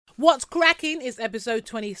What's cracking is episode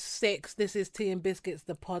 26. This is Tea and Biscuits,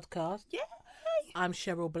 the podcast. Yeah. I'm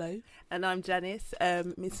Cheryl Blow. And I'm Janice,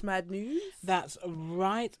 Miss Mad News. That's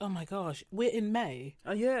right. Oh my gosh. We're in May.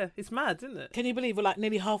 Oh yeah, it's mad, isn't it? Can you believe we're like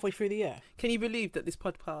nearly halfway through the year? Can you believe that this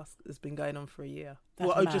podcast has been going on for a year?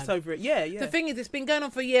 That's well, mad. just over it. Yeah. The thing is, it's been going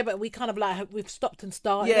on for a year, but we kind of like, we've stopped and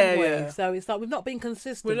started, Yeah, haven't we? yeah. So it's like we've not been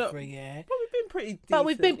consistent for a year. Well, we've been pretty decent. But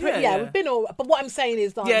we've been pretty, we've been all. But what I'm saying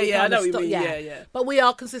is, like, we I kind know of what you mean. stopped- Yeah. But we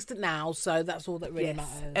are consistent now, so that's all that really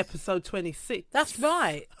matters. Episode 26. That's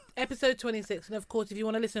right. Episode 26. And of course, if you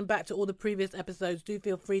want to listen back to all the previous episodes, do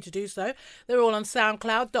feel free to do so. They're all on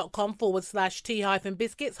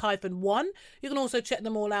soundcloud.com/tea-biscuits-1. You can also check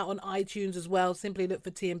them all out on iTunes as well. Simply look for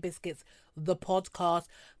Tea and Biscuits, the podcast.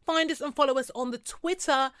 Find us and follow us on the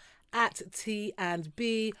Twitter at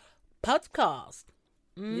T&B Podcast.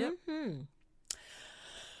 Yep.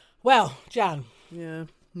 Well, Jan. Yeah.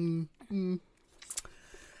 It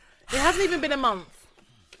hasn't even been a month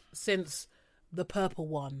since the purple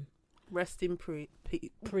one. Rest in peace.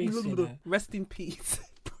 Rest in peace.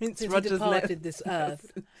 Prince since Roger's he departed this earth.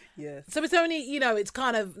 Yes. So it's only, it's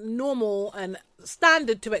kind of normal and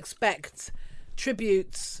standard to expect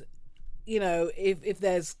tributes, if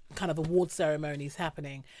there's kind of award ceremonies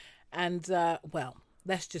happening. And,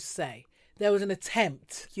 let's just say there was an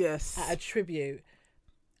attempt Yes. at a tribute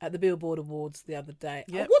at the Billboard Awards the other day.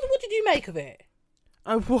 Yep. What did you make of it?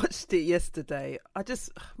 I watched it yesterday.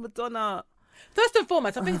 Madonna. First and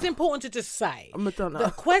foremost, I think it's important to just say Madonna.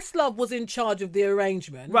 that Questlove was in charge of the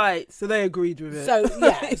arrangement. Right, so they agreed with it. So,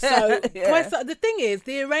 yeah. So, Yeah. Questlove, the thing is,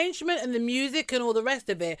 the arrangement and the music and all the rest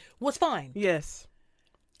of it was fine. Yes.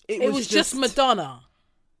 It was just Madonna.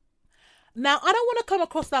 Now, I don't want to come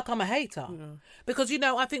across like I'm a hater. Because,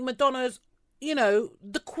 I think Madonna's,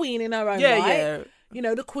 the queen in her own right. Yeah.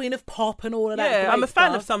 The queen of pop and all of that. Yeah, great I'm a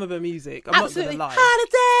fan stuff. of some of her music. I'm Absolutely. not going to lie.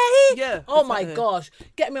 Holiday. Yeah, Oh it's my like her. gosh.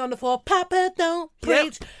 Get me on the floor. Papa don't Yep.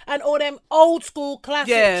 preach. And all them old school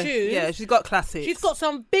classic tunes. Yeah, she's got classics. She's got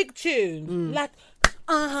some big tunes. Like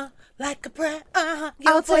a prayer.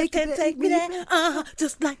 I'll take can it, take me there.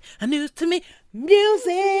 Just like a news to me.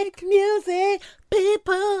 Music.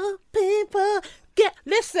 People.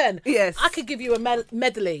 Listen. Yes. I could give you a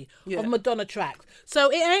medley Yeah. of Madonna tracks. So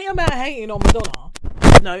it ain't about hating on Madonna.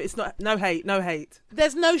 No, it's not. No hate.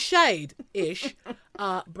 There's no shade-ish,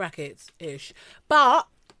 brackets-ish. But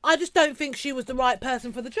I just don't think she was the right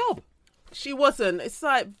person for the job. She wasn't. It's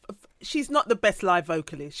like, she's not the best live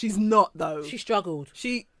vocalist. She's not, though. She struggled.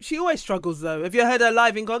 She always struggles, though. Have you heard her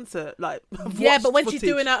live in concert? Like, I've Yeah, watched but when she's footage.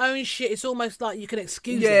 doing her own shit, it's almost like you can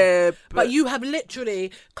excuse it. Yeah, But you have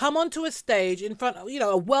literally come onto a stage in front of,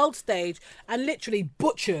 a world stage and literally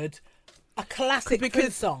butchered a classic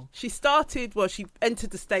Prince song. she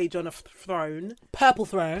entered the stage on a throne, Purple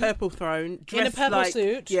Throne. purple throne, In a dressed purple like,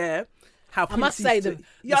 suit. Yeah. How I must Prince say used the to-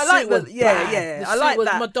 Yeah, I like suit was that. Yeah, bad. yeah. The I suit like was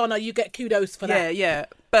that. Madonna, you get kudos for that. Yeah.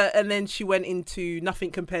 And then she went into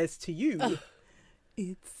Nothing Compares to You.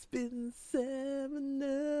 It's been 7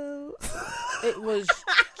 hours. It was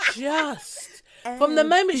just from the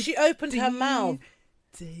moment she opened her mouth,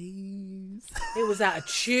 Days it was out of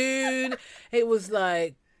tune. It was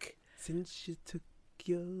like since you took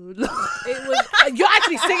your love you're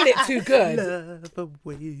actually singing it too good.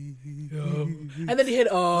 away. And then you hear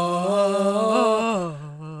but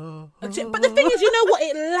the thing is, you know what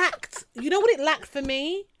it lacked? You know what it lacked for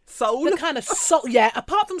me? Soul. The kind of soul, yeah,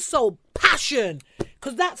 apart from soul, passion.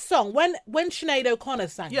 Because that song, when Sinead O'Connor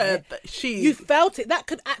sang it, you felt it. That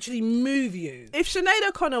could actually move you. If Sinead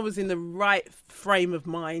O'Connor was in the right frame of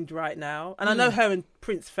mind right now, and I know her and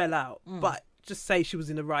Prince fell out, but just say she was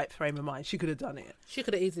in the right frame of mind, she could have done it. She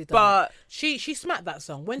could have easily done it. But She smacked that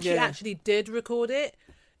song. When she Yeah. actually did record it,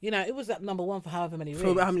 it was at number 1 for however many weeks.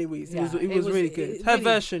 for how many weeks? Yeah, It was really good. it Her really-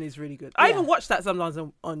 version is really good. I Yeah. even watch that sometimes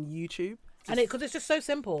on YouTube. And because it's just so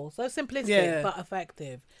simple, so simplistic, Yeah. but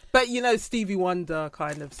effective. But Stevie Wonder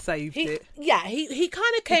kind of saved it. He kind of He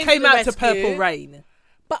came came to the out to rescue, Purple Rain.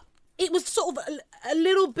 but it was sort of a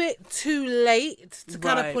little bit too late to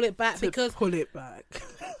kind of Right, pull it back to because pull it back.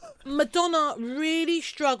 Madonna really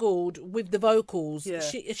struggled with the vocals. Yeah.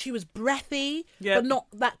 She was breathy, Yep. but not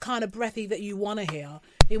that kind of breathy that you want to hear.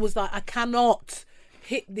 It was like, I cannot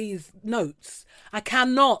hit these notes. I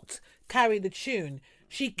cannot carry the tune.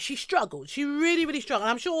 She struggled. She really, really struggled.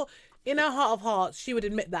 And I'm sure in her heart of hearts, she would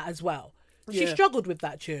admit that as well. She Yeah. struggled with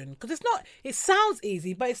that tune because it sounds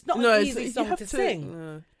easy, but it's not an easy you song have to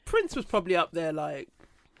sing. Prince was probably up there like,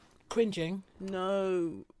 Cringing.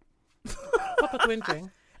 no. Proper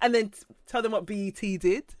cringing. And then tell them what BET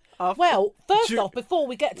did Well, first off, before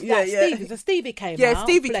we get to that, Stevie. So Stevie came out. Yeah,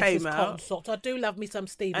 Stevie Bless came his out. consort. I do love me some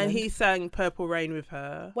Stevie. And he sang Purple Rain with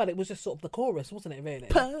her. Well, it was just sort of the chorus, wasn't it, really?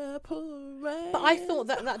 Purple Rain. But I thought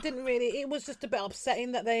that didn't really... It was just a bit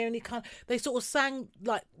upsetting that they only they sort of sang,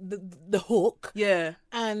 like, the hook. Yeah.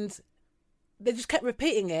 And... they just kept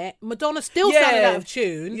repeating it. Madonna still sounded out of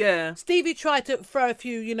tune. Yeah. Stevie tried to throw a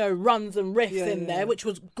few, runs and riffs in there, which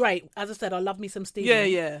was great. As I said, I love me some Stevie. Yeah,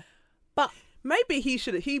 yeah. But maybe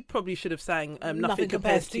he probably should have sang Nothing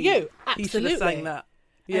Compares to You. He should have sang that.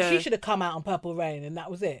 Yeah. And she should have come out on Purple Rain, and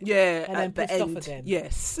that was it. Yeah. And then at the pissed end. off again.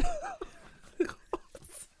 Yes.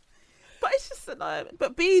 But it's just like,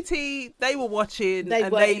 but BET, they were watching they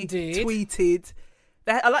tweeted.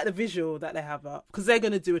 I like the visual that they have up because they're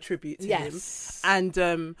going to do a tribute to him.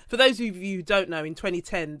 And for those of you who don't know, in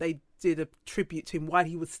 2010 they did a tribute to him while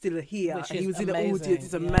he was still here, and he was in the audience.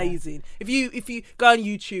 It's amazing. If you go on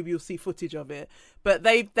YouTube, you'll see footage of it. But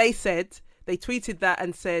they tweeted that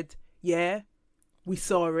and said, yeah, we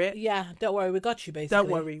saw it. Yeah, don't worry, we got you, basically. Don't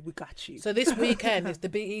worry, we got you. So this weekend is the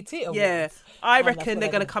BET Awards. Yeah, I reckon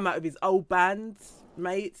they're going to come out with his old band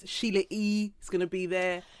mates. Sheila E. is going to be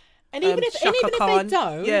there. And even if they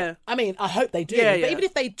don't, I mean, I hope they do. But even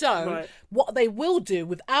if they don't, what they will do,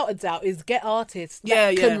 without a doubt, is get artists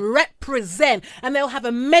that can represent, and they'll have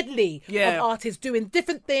a medley of artists doing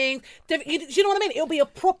different things. Do you know what I mean? It'll be a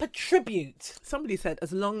proper tribute. Somebody said,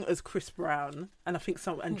 as long as Chris Brown and I think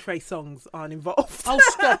and Trey Songz aren't involved. Oh,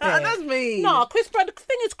 stop it! That's me. No, Chris Brown. The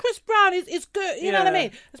thing is, Chris Brown is good. You know what I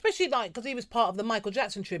mean? Especially because he was part of the Michael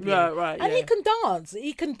Jackson tribute. Right. And he can dance.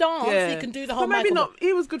 He can dance. He can do the whole. But maybe Michael not.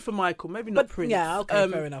 He was good for Michael. Maybe not Prince. Yeah. Okay.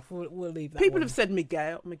 Fair enough. We'll leave that. People one. have said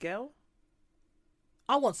Miguel.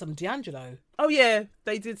 I want some D'Angelo. Oh yeah,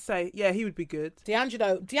 they did say he would be good.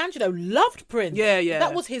 D'Angelo loved Prince. Yeah.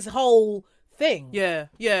 That was his whole thing. Yeah,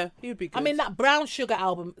 he would be good. I mean, that Brown Sugar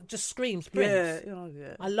album just screams Prince.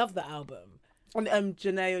 Yeah. I love that album. And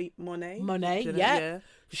Janelle Monáe. Yeah.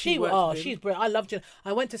 She's brilliant. I love Janelle.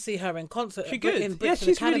 I went to see her in concert. She's good. In Brixton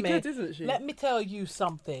Academy. Really good, isn't she? Let me tell you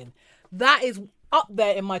something. That is up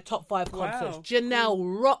there in my top 5 concerts. Wow.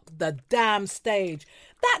 Janelle rocked the damn stage.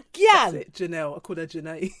 That gal. That's it, Janelle. I called her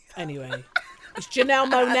Janae. Anyway, it's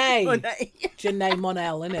Janelle Monáe. Monáe. Janae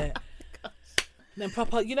Monel, innit? Then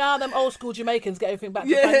proper, you know how them old school Jamaicans get everything back to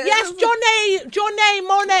Yeah. front? Yes, Johnny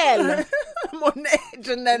Monel.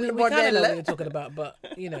 Janelle We kind of know what Monáe. you're talking about, but,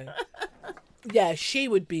 Yeah, she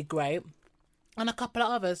would be great. And a couple of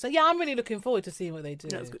others. So, yeah, I'm really looking forward to seeing what they do.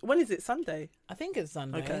 That's good. When is it? Sunday? I think it's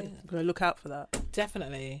Sunday. Okay. I'm going to look out for that.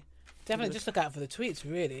 Definitely. Just look out for the tweets,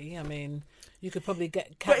 really. I mean, you could probably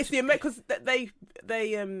get... But it's the because they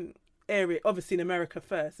air it obviously in America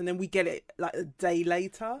first, and then we get it like a day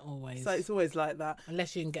later. Always. So it's always like that.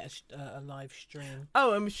 Unless you can get a live stream.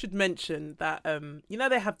 Oh, and we should mention that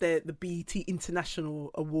they have the BET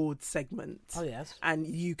International Awards segment. Oh yes. And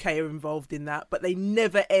UK are involved in that, but they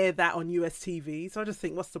never air that on US TV. So I just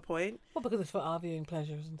think, what's the point? Well, because it's for our viewing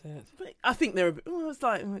pleasure, isn't it? But I think they're a bit. It's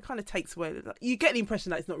like it kind of takes away. You get the impression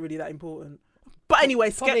that it's not really that important. But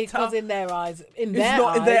anyway, probably Skepta, because in their eyes, it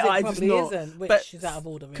probably isn't, which but is out of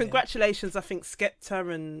order. Really. Congratulations, I think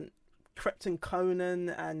Skepta and Krypton Conan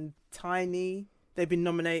and Tiny, they've been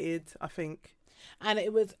nominated, I think. And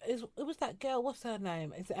it was that girl. What's her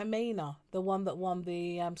name? Is it Amina, the one that won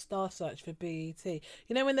the Star Search for BET? You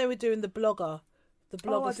know when they were doing the blogger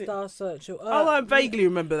Star Search. I vaguely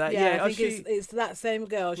remember that. Yeah, I think it's that same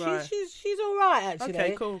girl. Right. She's all right actually.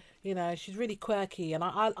 Okay, cool. She's really quirky, and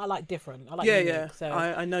I like different. I like unique, So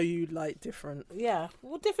I know you like different. Yeah,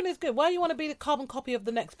 well, different is good. Why do you want to be the carbon copy of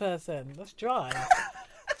the next person? That's dry.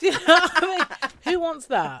 Do you know what I mean? Who wants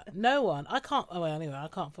that? No one. I can't. Oh, well, anyway, I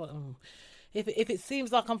can't follow. If it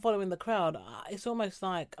seems like I'm following the crowd, it's almost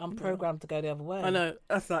like I'm programmed to go the other way. I know.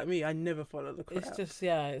 That's like me. I never follow the crowd. It's just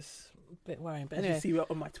it's a bit worrying. But anyway, you see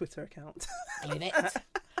on my Twitter account. In it.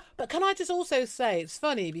 But can I just also say it's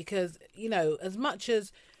funny because as much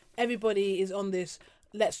as everybody is on this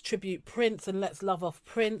let's tribute Prince and let's love off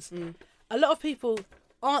Prince, a lot of people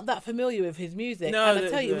aren't that familiar with his music. No, and I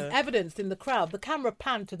tell you, it was evidenced in the crowd. The camera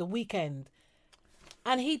panned to The Weeknd,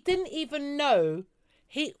 and he didn't even know.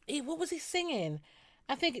 He what was he singing?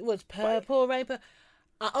 I think it was Purple Rain.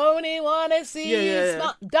 I only want to see you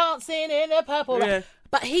dancing in the purple rain.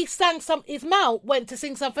 But he sang his mouth went to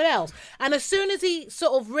sing something else. And as soon as he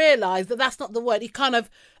sort of realised that that's not the word, he kind of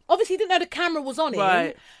Obviously, he didn't know the camera was on him.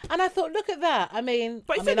 Right. And I thought, look at that. I mean,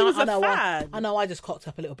 but he said he was a fan. I know I just cocked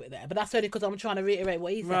up a little bit there, but that's only because I'm trying to reiterate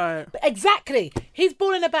what he said. Right. But exactly. He's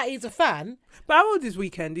balling about he's a fan. But how old is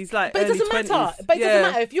Weeknd? He's like But it doesn't 20s. matter. But it doesn't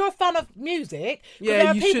matter. If you're a fan of music, there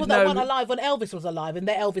are you people should that know. weren't alive when Elvis was alive, and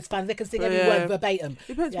they're Elvis fans. They can sing every word verbatim.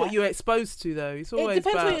 Depends what you're exposed to, though. It's always it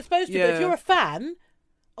depends what you're exposed to. But if you're a fan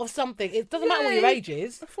of something, it doesn't matter what your age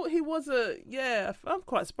is. I thought he was I'm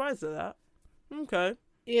quite surprised at that. Okay.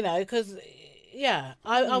 You know, because,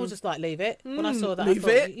 I was just like, leave it. When I saw that, leave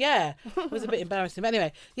it? Yeah, it was a bit embarrassing. But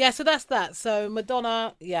anyway, so that's that. So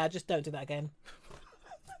Madonna, just don't do that again.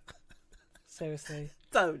 Seriously.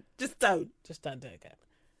 Just don't do it again.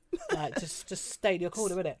 Like, just stay in your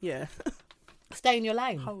corner, innit? Yeah. Stay in your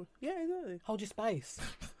lane. Exactly. Hold your space.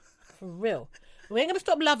 For real. We ain't going to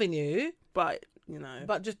stop loving you. But, you know.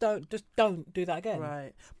 But just don't do that again.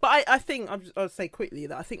 Right. But I think, I'll say quickly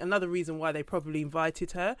that I think another reason why they probably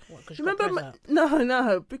invited her. What, 'cause she got pregnant?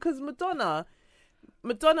 No, because Madonna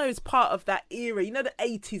is part of that era. You know, the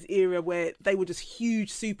 80s era where they were just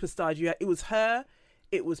huge superstars. It was her,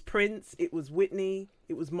 it was Prince, it was Whitney,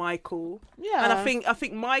 it was Michael. Yeah. And I think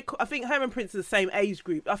her and Prince are the same age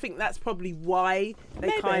group. I think that's probably why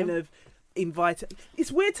they kind of invited.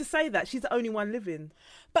 It's weird to say that. She's the only one living.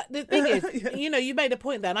 But the thing is, you made a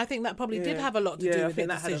point there, and I think that probably did have a lot to do with the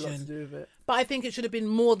decision. Had a lot to do with it. But I think it should have been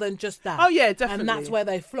more than just that. Oh, yeah, definitely. And that's where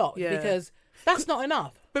they flopped, because that's not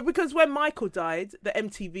enough. But because when Michael died, the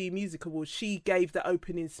MTV Music Awards, she gave the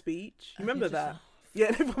opening speech. You remember that? Yeah,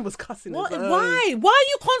 everyone was cussing. What? Why? Why are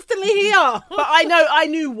you constantly here? But I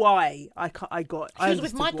knew why. She was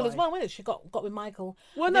with Michael as well, wasn't it? She got with Michael.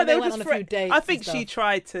 Well, no, they were went just on a few dates. I think she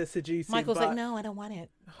tried to seduce him. Michael's like, no, I don't want it.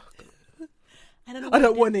 I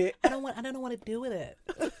don't want it. I don't know what to do with it.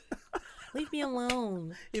 Leave me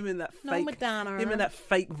alone. Him in that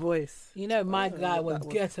fake voice. You know, my guy was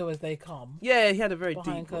ghetto as they come. Yeah, he had a very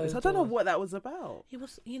deep voice. I don't know what that was about. He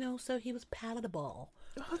was, so he was palatable.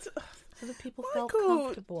 So that people felt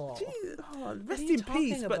comfortable. Rest in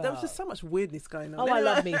peace. But there was just so much weirdness going on. Oh, I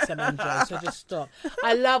love me some MJ, so just stop.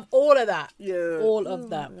 I love all of that. Yeah. All of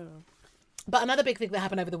that. Yeah. But another big thing that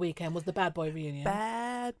happened over the weekend was the Bad Boy reunion.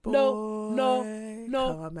 Bad Boy. No.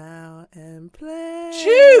 Come out and play.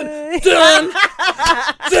 Tune. Dun.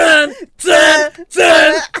 Dun. Dun.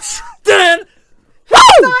 Dun. Dun.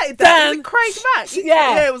 Woo! Dan. Craig Mack.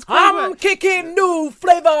 Yeah, it was Craig Mack. I'm kicking new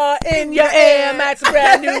flavor in your ear. Max,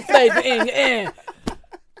 brand new flavor in your ear.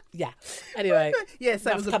 Yeah. Anyway. Yes,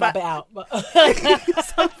 that was a bit out. But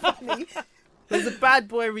so funny. There's a Bad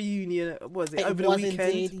Boy reunion, was it over the weekend?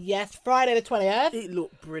 Indeed, yes, Friday the 20th. It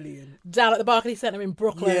looked brilliant. Down at the Barclays Centre in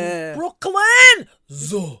Brooklyn. Yeah. Brooklyn!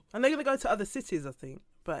 Zo. And they're going to go to other cities, I think,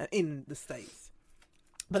 but in the States.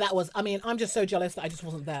 But that was, I'm just so jealous that I just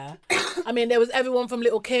wasn't there. There was everyone from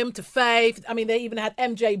Little Kim to Faith. They even had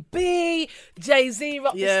MJB, Jay-Z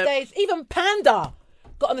rock the stage. Even Panda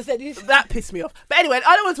got on the stage. That pissed me off. But anyway,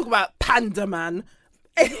 I don't want to talk about Panda Man.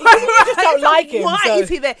 You just don't like him. Why is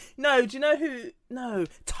he there? No, do you know who? No,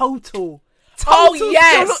 Total. Oh,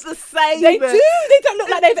 yes. Still look the same. They do. They don't look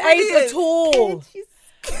like they've aged at all.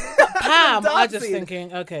 But Pam, I'm just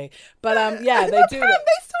thinking, okay. But they do. Pam, they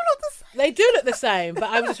still look the same. They do look the same, but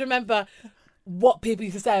I just remember what people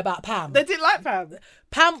used to say about Pam. They didn't like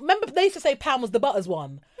Pam. Remember they used to say Pam was the Butters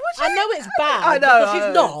one. I know it's bad. I know. Because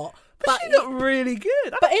she's not. But she looked really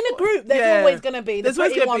good. But in a group, there's always going to be the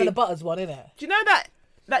pretty one and the Butters one, isn't it? Do you know that?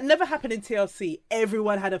 That never happened in TLC.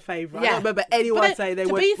 Everyone had a favourite. I don't remember anyone saying they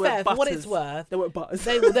weren't Butters. To be fair, for what it's worth, they weren't Butters.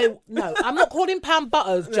 No, I'm not calling Pam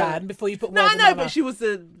Butters, Jan, before you put words in my mouth. But she was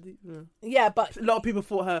the... Yeah, but... A lot of people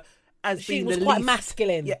thought her as she being was the quite least...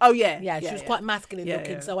 masculine. Yeah. Oh, yeah. Yeah, she was quite masculine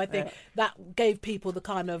looking. So I think that gave people the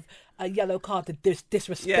kind of a yellow card to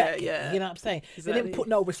disrespect. Yeah. You know what I'm saying? Exactly. They didn't put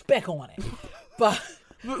no respect on it. But...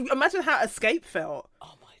 Imagine how Escape felt.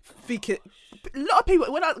 Oh, my God. A lot of people,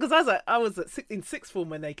 because I was in sixth form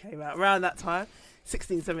when they came out, around that time,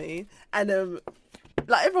 16, 17, and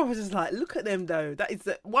everyone was just like, look at them though. That is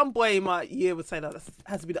one boy in my year was saying that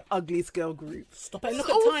has to be the ugliest girl group. Stop it! Look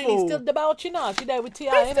at Tiny, still debauching us. She there with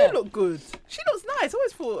T.I. They still look good. She looks nice. I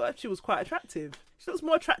always thought she was quite attractive. She looks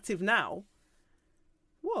more attractive now.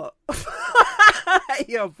 What?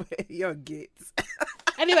 You're gits.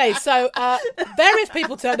 Anyway, so various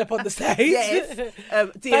people turned up on the stage. Yes.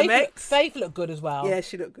 DMX. Faith looked good as well. Yeah,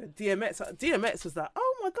 she looked good. DMX was like,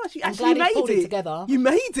 oh my gosh, you actually made it together. You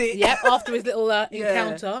made it. Yep, after his little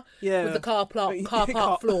encounter with the car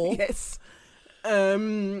park floor. Yes.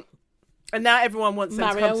 And now everyone wants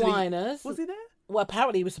Mario Winers. Was he there? Well,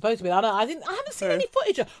 apparently he was supposed to be. I haven't seen any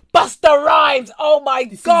footage of Busta Rhymes. Oh my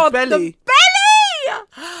God, belly. the belly!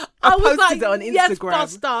 I posted it on Instagram.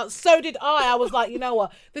 Yes, Buster. So did I. I was like, you know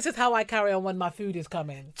what? This is how I carry on when my food is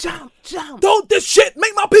coming. Jump, jump. Don't this shit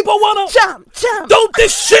make my people wanna jump, jump. Don't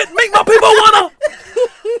this shit make my people wanna.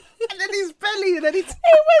 And then his belly, and then it was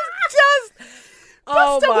just.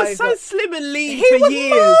 Buster was so slim and lean for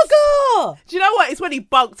years. Mugger. Do you know what? It's when he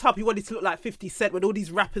bulked up. He wanted to look like 50 Cent when all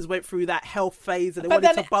these rappers went through that health phase and they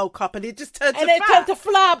wanted to bulk up, and it just turned to fat. And it turned to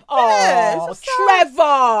flab. Oh, Trevor.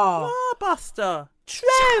 Oh, Buster.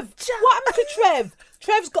 Trev. What happened to Trev?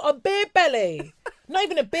 Trev's got a beer belly. Not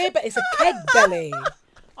even a beer belly. It's a keg belly.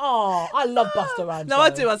 Oh, I love Busta Rhymes. No,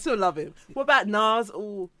 I do. I still love him. What about Nas?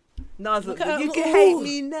 Ooh. Nas, you can hate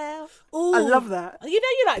me now. Ooh. I love that. You know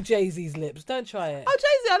you like Jay-Z's lips. Don't try it. Oh,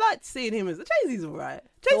 Jay-Z, I like seeing him as... Jay-Z's all right.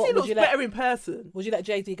 Jay-Z looks better in person. Would you let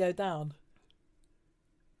Jay-Z go down?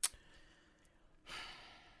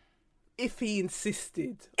 If he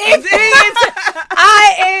insisted.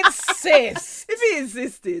 I insist. If he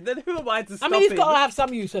insisted, then who am I to stop him? I mean, he's got to have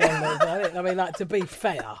some use of them, right? I mean, like, to be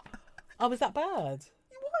fair. Oh, is that bad?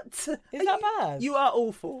 What? Is that bad? You are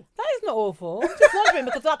awful. That is not awful. I'm just wondering,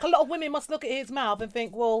 because like a lot of women must look at his mouth and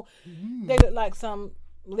think, well, they look like some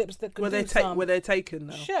lips that could Were they taken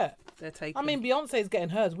now? Shit. They're taken. I mean, Beyonce's getting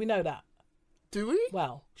hers. We know that. Do we?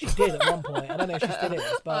 Well, she did at one point. I don't know if she still is,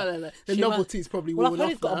 but I don't know. The novelty's probably worn off. Well, I've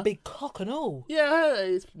heard he's got a big cock and all. Yeah,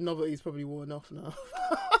 his novelty's probably worn off now.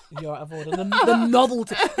 You're out of order. The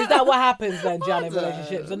novelty. Is that what happens then, Jan, in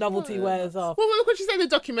relationships? The novelty wears off. Well, look what she said in the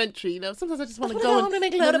documentary. You know, sometimes I just want to go and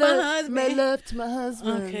make love to my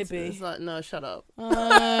husband. Okay, B. It's like, no, shut up.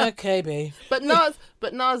 Okay, B. But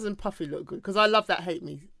Nas and Puffy look good because I love that "Hate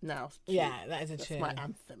Me Now." Yeah, that is a tune. That's my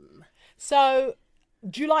anthem. So,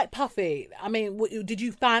 do you like Puffy? I mean, did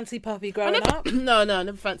you fancy Puffy growing up? No, I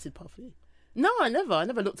never fancied Puffy. No, I never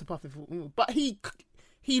looked at Puffy but he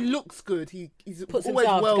looks good. He's puts always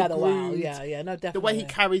himself well together groomed. well. Yeah, no, definitely. The way he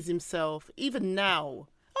carries himself, even now.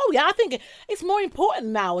 Oh yeah, I think it's more important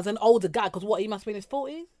now as an older guy because he must be in his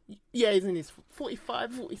 40s. Yeah, he's in his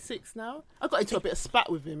 45, 46 now. I got into a bit of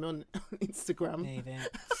spat with him on Instagram.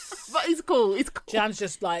 But he's cool. Jan's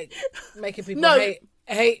just like making people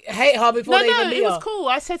hate her before they even meet her. It was cool.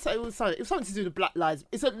 I said so, it was something to do with Black Lives.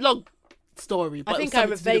 It's a long story, but I think I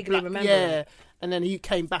vaguely remember. Yeah, and then he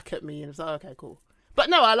came back at me and was like, okay, cool. But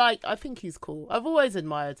no, I think he's cool. I've always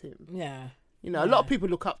admired him. Yeah. You know, a lot of people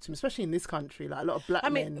look up to him, especially in this country. Like a lot of black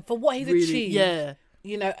men. I mean, for what he's achieved. Yeah.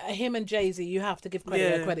 You know, him and Jay-Z, you have to give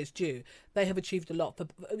credit where credit's due. They have achieved a lot for,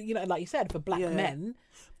 you know, like you said, for black men.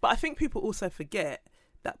 But I think people also forget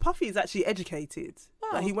that Puffy is actually educated. Oh.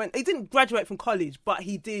 Like he didn't graduate from college, but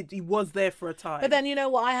he was there for a time. But then, you know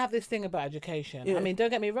what? I have this thing about education. Yeah. I mean, don't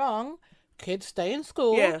get me wrong. Kids stay in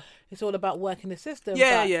school. Yeah. It's all about working the system.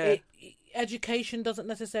 Yeah, education doesn't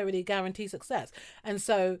necessarily guarantee success. And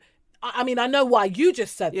so, I mean, I know why you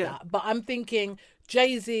just said that, but I'm thinking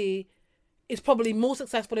Jay-Z is probably more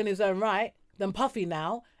successful in his own right than Puffy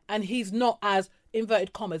now, and he's not as,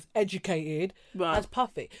 inverted commas, educated as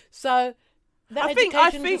Puffy. So that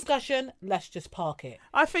education discussion, let's just park it.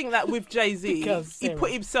 I think that with Jay-Z, he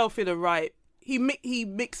put himself in a right... He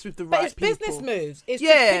mixed with the right people. But it's business moves. It's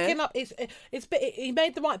just picking up. He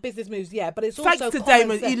made the right business moves, but it's also thanks to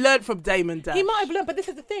Damon. He learned from Damon Dash. He might have learned, but this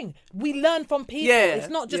is the thing: we learn from people. Yeah, it's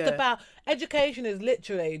not just about education. Is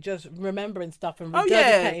literally just remembering stuff and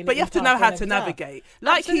regurgitating. But you have to know how to navigate.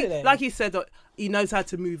 Like he said, he knows how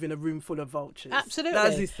to move in a room full of vultures. Absolutely,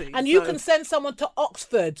 that's his thing. And you can send someone to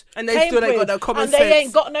Oxford, and they still ain't got no common sense. And they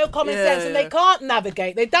ain't got no common sense, and they can't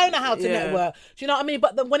navigate. They don't know how to network. Do you know what I mean?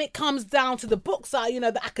 But when it comes down to the book side, you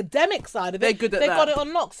know, the academic side of it, they got it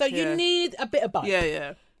unlocked. So you need a bit of both.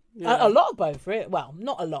 Yeah. A lot of both, really. Well,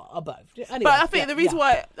 not a lot of both. Anyway, but I think the reason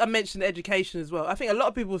why I mentioned education as well, I think a lot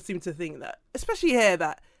of people seem to think that, especially here,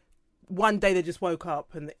 that one day they just woke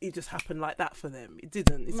up and it just happened like that for them. It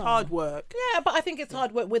didn't. It's hard work. Yeah, but I think it's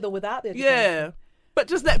hard work with or without the education. Yeah. But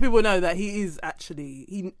just let people know that he is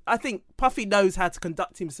actually... I think Puffy knows how to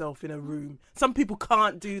conduct himself in a room. Some people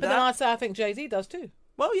can't do that. But then I think Jay-Z does too.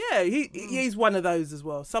 Well, yeah, he's one of those as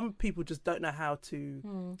well. Some people just don't know how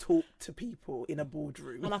to talk to people in a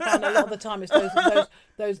boardroom. And I find a lot of the time it's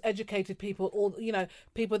those educated people, or, you know,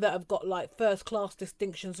 people that have got like first class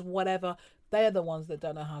distinctions or whatever. They're the ones that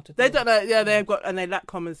don't know how to. They don't know. Yeah, they've got, and they lack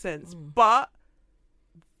common sense. But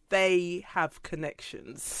they have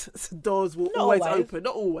connections. So doors will always open.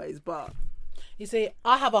 Not always, but. You see,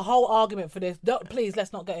 I have a whole argument for this. Please,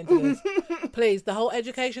 let's not get into this. Please, the whole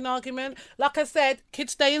education argument. Like I said,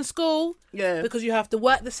 kids stay in school because you have to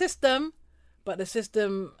work the system. But the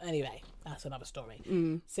system, anyway, that's another story.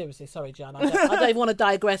 Seriously, sorry, Jan. I don't even want to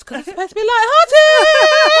digress because it's supposed to be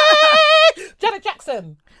light-hearted. Janet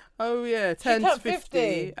Jackson. Oh yeah, turns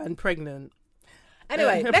 50 and pregnant.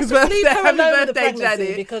 Anyway, let's just leave her alone with the pregnancy,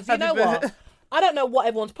 Janet. Because you know what? I don't know what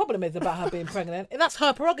everyone's problem is about her being pregnant. That's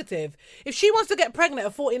her prerogative. If she wants to get pregnant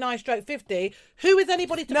at 49/50, who is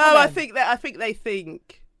anybody to comment? No, I think they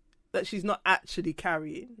think that she's not actually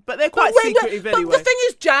carrying, but they're quite secretive anyway. But the thing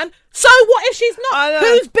is, Jan, so what if she's not?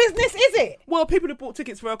 Whose business is it? Well, people have bought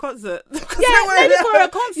tickets for her concert. Yeah, maybe for her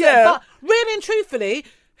concert. Yeah. But really and truthfully,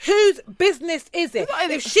 whose business is it?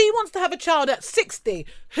 If she wants to have a child at 60,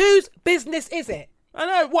 whose business is it? I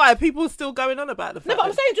know. Why are people still going on about the fact? No, but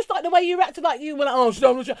I'm saying just like the way you reacted, like you were like, oh, she's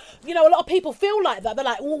having a child. You know, a lot of people feel like that. They're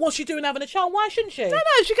like, well, what's she doing having a child? Why shouldn't she? No,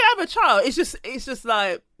 she can have a child. It's just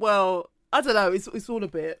like, well, I don't know. It's all a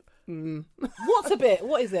bit. What's a bit?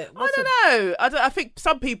 What is it? I don't know. I think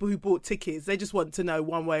some people who bought tickets, they just want to know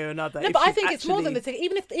one way or another. No, but I think it's more than the ticket.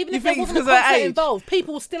 Even if there wasn't a concert involved,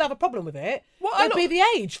 people will still have a problem with it. It'd be the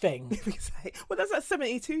age thing. Well, that's that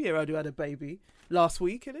 72-year-old who had a baby last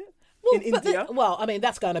week, isn't it? Well, in India. I mean,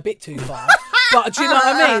 that's going a bit too far. But do you know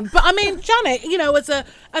what I mean? But I mean, Janet, you know, as a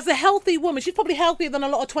healthy woman, she's probably healthier than a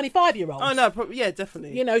lot of 25-year-olds. Oh no, yeah,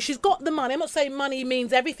 definitely. You know, she's got the money. I'm not saying money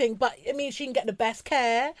means everything, but it means she can get the best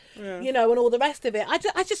care. Yeah. You know, and all the rest of it. I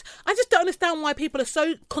just don't understand why people are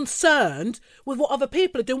so concerned with what other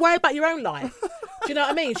people are doing. Worry about your own life. Do you know what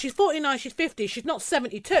I mean? She's 49, she's 50, she's not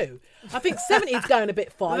 72. I think 70 is going a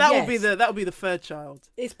bit far. Well, that would be the third child.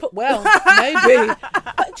 Maybe. But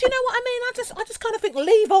do you know what I mean? I just kind of think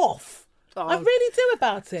leave off. Oh, I really do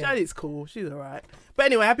about it. Janet's cool. She's all right. But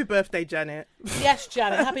anyway, happy birthday, Janet. Yes,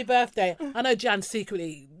 Janet. Happy birthday. I know Jan's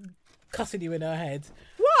secretly cussing you in her head.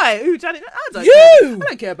 Why? Who, Janet? I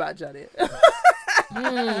don't care about Janet. So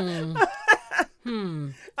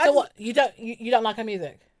what? You don't like her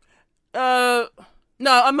music? No,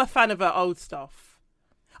 I'm a fan of her old stuff.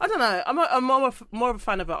 I don't know. I'm more of a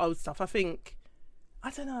fan of her old stuff. I think, I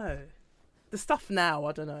don't know. The stuff now,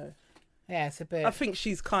 I don't know. Yeah, it's a bit. I think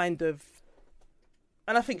she's kind of,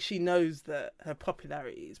 and I think she knows that her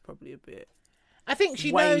popularity is probably a bit. I think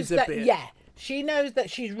she knows that. Yeah, she knows that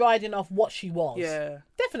she's riding off what she was. Yeah,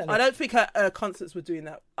 definitely. I don't think her concerts were doing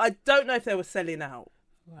that. I don't know if they were selling out.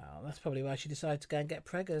 Well, that's probably why she decided to go and get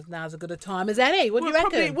preggers. Now's as good a time as any. What do you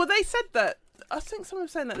reckon? Well, they said that. I think someone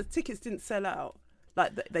was saying that the tickets didn't sell out.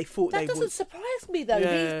 Like they thought they would. That doesn't surprise me though.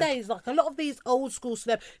 Yeah. These days, like a lot of these old school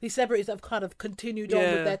these celebrities that have kind of continued on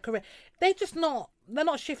with their career, they're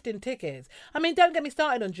not shifting tickets. I mean, don't get me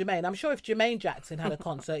started on Jermaine. I'm sure if Jermaine Jackson had a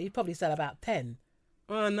concert, he'd probably sell about 10.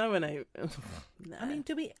 Well, no one ain't. Nah. I mean,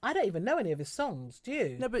 I don't even know any of his songs. Do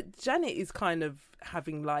you? No, but Janet is kind of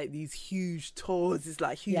having like these huge tours. It's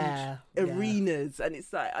like huge arenas, and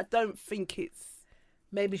it's like I don't think it's.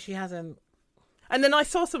 Maybe she hasn't. And then I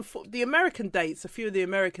saw a few of the American dates that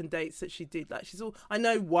she did. Like I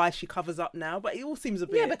know why she covers up now, but it all seems a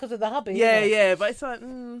bit. Yeah, because of the hubby. Yeah, but it's like, I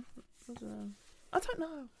don't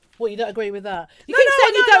know. Well, you don't agree with that? You keep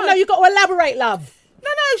saying you don't know. You've got to elaborate, love.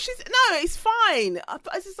 No, it's fine.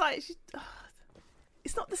 It's just like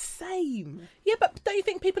it's not the same. Yeah, but don't you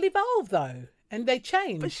think people evolve though, and they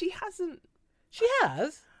change? But she hasn't. She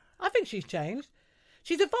has. I think she's changed.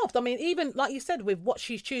 She's evolved. I mean, even like you said, with what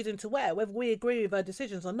she's choosing to wear, whether we agree with her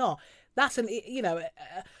decisions or not, that's her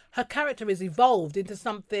character has evolved into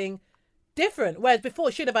something different. Whereas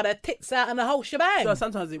before, she'd have had her tits out and the whole shebang. So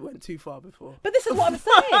sometimes it went too far before. But this is what I'm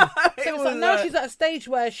saying. So it's like now she's at a stage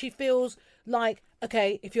where she feels like,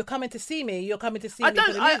 okay, if you're coming to see me, you're coming to see me.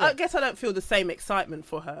 I guess I don't feel the same excitement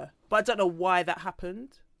for her, but I don't know why that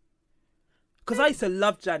happened. Because I used to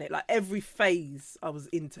love Janet, like every phase I was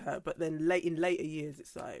into her, but then in later years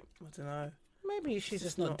it's like, I don't know. Maybe she's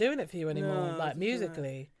just not doing it for you anymore, like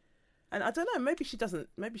musically. And I don't know, maybe she's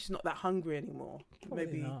not that hungry anymore. Probably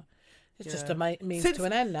maybe not. It's just a means to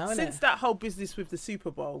an end now, isn't it? Since that whole business with the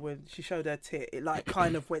Super Bowl, when she showed her tit, it like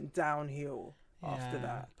kind of went downhill after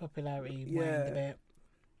that. Popularity waned a bit.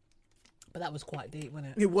 But that was quite deep,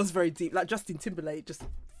 wasn't it? It was very deep. Like Justin Timberlake just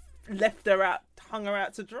hung her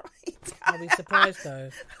out to dry. I'll be surprised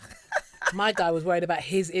though. My guy was worried about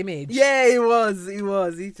his image. Yeah, he was. He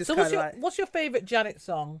just. So what's your favourite Janet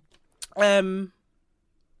song? Love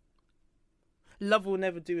Will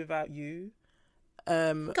Never Do Without You.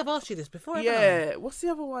 I think I've asked you this before. Yeah. What's the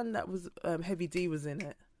other one that was Heavy D was in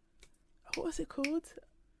it? What was it called?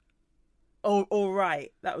 Oh, All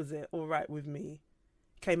Right. That was it. All Right With Me.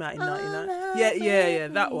 Came out in 99. Yeah,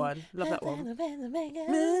 that one. Love that one.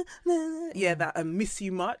 Yeah, that Miss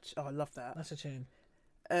You Much. Oh, I love that. That's a tune.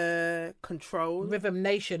 Control. Rhythm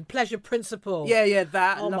Nation. Pleasure Principle. Yeah,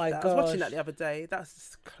 that. Oh my gosh. I was watching that the other day. That's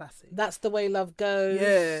just classic. That's the Way Love Goes.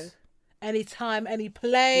 Yeah. Anytime, Any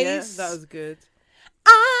Place. Yeah, that was good.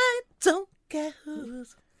 I don't care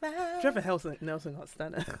who's Trevor Nelson can't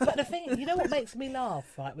stand her. But the thing, you know what makes me laugh,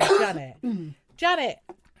 right, with Janet? Janet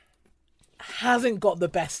hasn't got the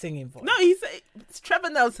best singing voice. No, Trevor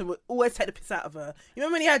Nelson would always take the piss out of her. You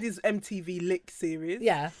remember when he had his MTV Lick series?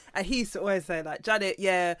 Yeah. And he used to always say, like, Janet,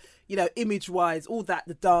 yeah, you know, image-wise, all that,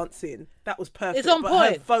 the dancing, that was perfect. It's on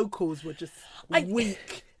point. Her vocals were just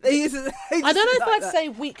weak. I don't know if I'd say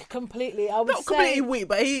weak completely. I would not completely weak,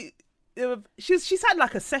 but she's had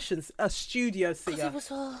like a studio singer. It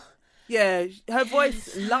was yeah, her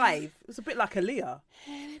voice live, it was a bit like Aaliyah.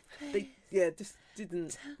 Just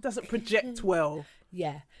doesn't project well.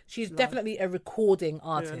 Yeah, she's definitely a recording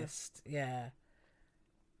artist. Yeah.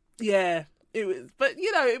 It was, but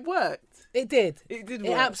you know, it worked. It did. It did.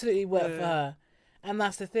 It absolutely worked for her, and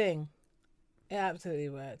that's the thing. It absolutely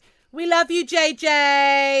worked. We love you,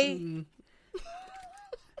 JJ.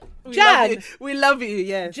 Jan, we love you.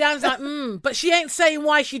 Yes. Jan's like, but she ain't saying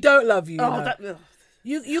why she don't love you.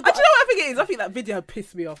 You do you know what I think it is? I think that video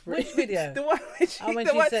pissed me off. Which video? The one when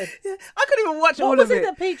she said, I couldn't even watch all of it. What was it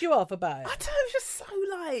that peed you off about it? I don't know. It was just so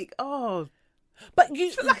like, but you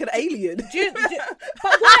look like an alien. But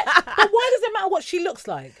why does it matter what she looks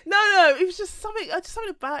like? No, it was just something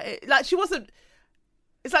about it. Like she wasn't.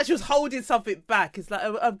 It's like she was holding something back. It's like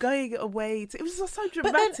I'm going away. It was just so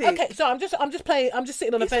dramatic. But then, okay, so I'm just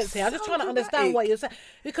sitting on the fence here. I'm just trying to understand what you're saying.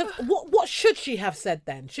 Because what should she have said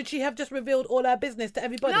then? Should she have just revealed all her business to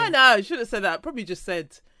everybody? No, she shouldn't have said that. Probably just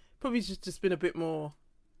been a bit more.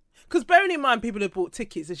 Because bearing in mind, people had bought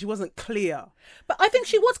tickets and she wasn't clear. But I think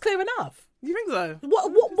she was clear enough. You think so?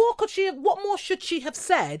 What more should she have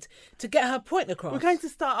said to get her point across? We're going to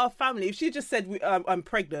start our family. If she just said I'm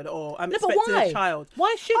pregnant or I'm expecting a child,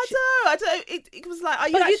 why should she? I don't know. It was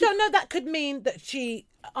like, you don't know that could mean that she,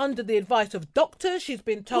 under the advice of doctors, she's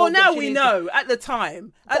been told. Well, now we know. At the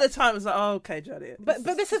time, it was like, oh, okay, Janet. But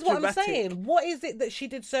this is what I'm saying. What is it that she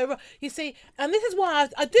did so wrong? You see, and this is why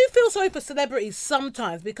I do feel sorry for celebrities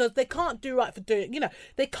sometimes, because they can't do right for doing. You know,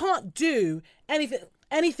 they can't do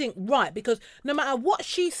anything right, because no matter what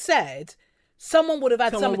she said, someone would have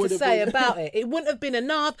had something to say about it. It wouldn't have been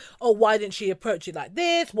enough. Oh, why didn't she approach it like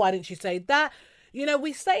this? Why didn't she say that? You know,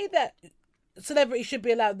 we say that celebrities should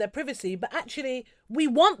be allowed their privacy, but actually we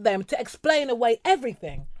want them to explain away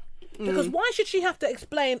everything. Because why should she have to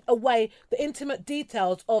explain away the intimate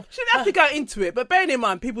details of... She didn't have to go into it, but bearing in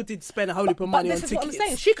mind, people did spend a whole heap of money on tickets. But this is what I'm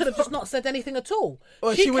saying. She could have just not said anything at all.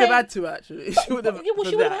 Well, she would have had to, actually. She would have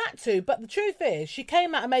had to, but the truth is, she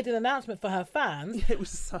came out and made an announcement for her fans. Yeah, it was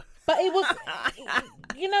so... But it was...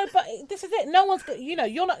 but this is it. No one's...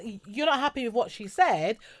 you're not happy with what she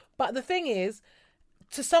said, but the thing is...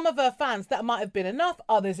 To some of her fans, that might have been enough.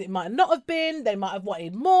 Others, it might not have been. They might have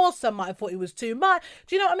wanted more. Some might have thought it was too much.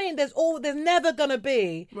 Do you know what I mean? There's never going to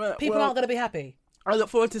be... People aren't going to be happy. I look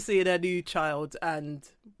forward to seeing her new child, and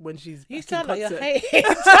when she's you sound like you're hating.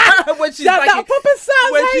 When she's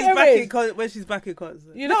back in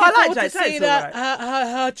concert. You know, I like to see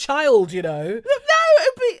her child. You know.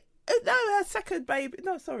 Her second baby.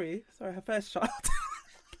 No, sorry, her first child.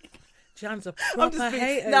 Jan's a proper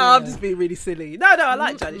hater. I'm just being really silly. No, I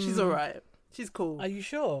like Janet. She's all right. She's cool. Are you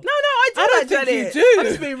sure? No, I do like Janet. You do. I'm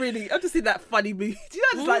just being really... I'm just in that funny mood. Do you know,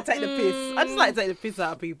 I just like taking the piss. I just like taking the piss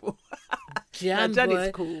out of people.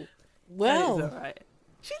 Janet's cool. Well... Janet's all right.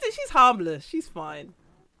 She's harmless. She's fine.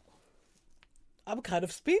 I'm kind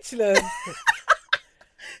of speechless.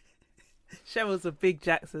 Cheryl's a big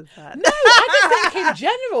Jackson fan. No, I just think in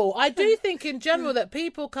general. I do think in general that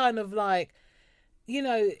people kind of like... You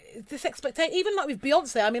know, this expectation, even like with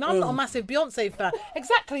Beyonce. I mean, I'm not a massive Beyonce fan.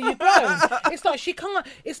 Exactly, you've grown. It's like she can't.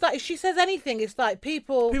 It's like if she says anything, it's like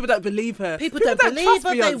people don't believe her. People don't believe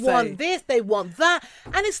her. Beyonce. They want this, they want that,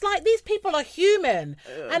 and it's like these people are human.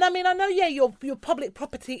 And I mean, I know, you're public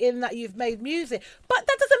property in that you've made music, but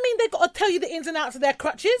that doesn't mean they've got to tell you the ins and outs of their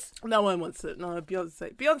crutches. No one wants it. No,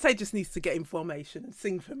 Beyonce. Beyonce just needs to get information and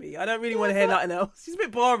sing for me. I don't really want to hear nothing else. She's a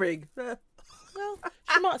bit boring. Well,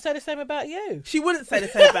 she might say the same about you. She wouldn't say the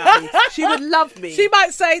same about me. She would love me. She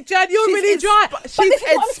might say, Jan, you're really dry. She's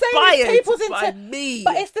inspired by me.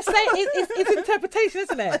 But it's the same. It's interpretation,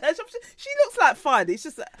 isn't it? She looks like fun. It's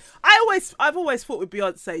just I've always thought with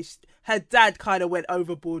Beyonce, her dad kind of went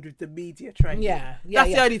overboard with the media training. Yeah. That's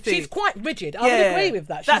the only thing. She's quite rigid. I would agree with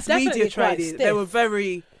that. That's media training. They were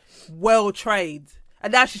very well trained,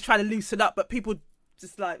 and now she's trying to loosen up. But people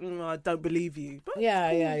just like, I don't believe you. But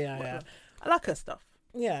yeah. I like her stuff.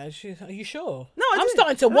 Yeah, are you sure? No, I'm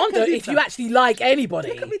starting to wonder if you actually like anybody.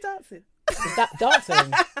 Look at me dancing. Is that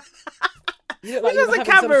dancing? You look like there's a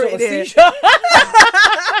camera in here.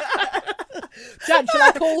 Dad,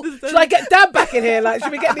 should I get Dad back in here? Like,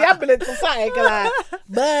 should we get the ambulance or something?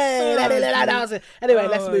 Like, anyway,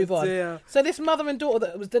 let's move on. Dear. So this mother and daughter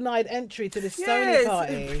that was denied entry to this Sony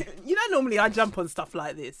party. You know, normally I jump on stuff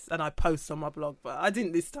like this and I post on my blog, but I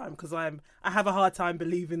didn't this time because I have a hard time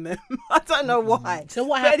believing them. I don't know why. So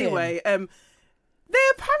what happened? Anyway, they're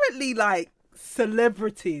apparently like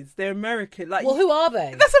celebrities. They're American. Like, well, who are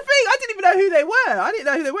they? That's the thing. I didn't even know who they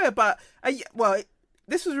were. But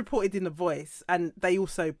this was reported in The Voice, and they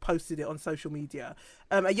also posted it on social media.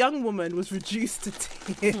 A young woman was reduced to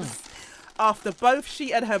tears after both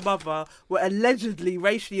she and her mother were allegedly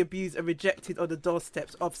racially abused and rejected on the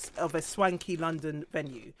doorsteps of a swanky London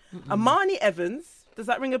venue. Amani Evans. Does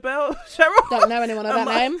that ring a bell, Cheryl? Don't know anyone of that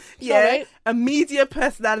name. Sorry. Yeah, a media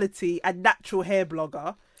personality and natural hair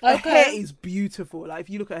blogger. Her hair is beautiful. Like, if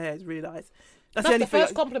you look at her hair, it's really nice. That's the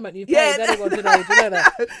first compliment you've paid anyone today. Do you know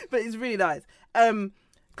that? But it's really nice.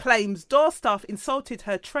 Claims door staff insulted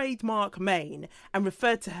her trademark mane and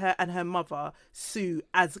referred to her and her mother, Sue,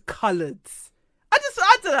 as coloureds. I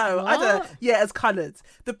don't know. Yeah, as coloureds.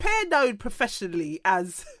 The pair known professionally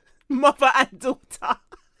as mother and daughter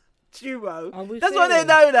duo. That's what they're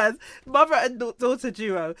known as. Mother and daughter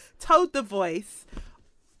duo told The Voice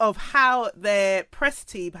of how their press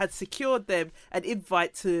team had secured them an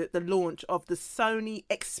invite to the launch of the Sony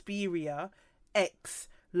Xperia X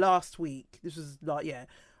last week. This was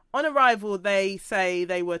on arrival, they say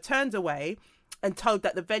they were turned away and told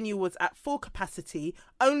that the venue was at full capacity,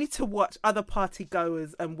 only to watch other party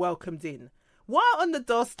goers and welcomed in. While on the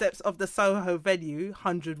doorsteps of the Soho venue,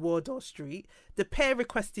 100 Wardour Street, the pair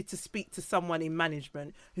requested to speak to someone in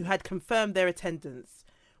management who had confirmed their attendance.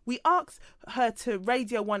 We asked her to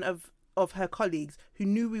radio one of her colleagues who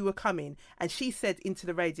knew we were coming, and she said into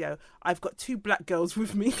the radio, "I've got 2 black girls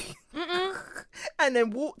with me," and then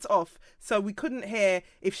walked off, so we couldn't hear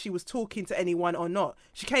if she was talking to anyone or not.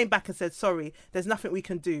 She came back and said, "Sorry, there's nothing we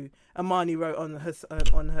can do." Amani wrote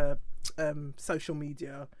on her social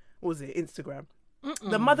media. What was it? Instagram.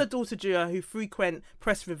 The mother-daughter duo who frequent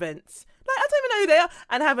press events, like, I don't even know who they are,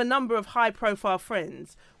 and have a number of high-profile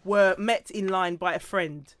friends, were met in line by a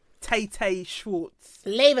friend, Tay-Tay Schwartz.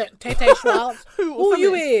 Leave it, Tay-Tay Schwartz. Who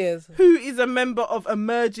you is? Who is a member of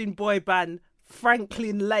emerging boy band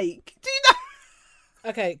Franklin Lake. Do you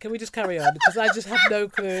know? Okay, can we just carry on? Because I just have no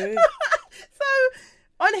clue. So,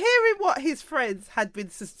 on hearing what his friends had been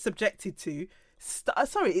subjected to,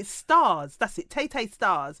 it's Stars. That's it. Tay-Tay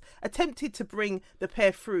Stars attempted to bring the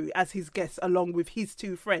pair through as his guests along with his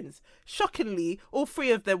 2 friends. Shockingly, all 3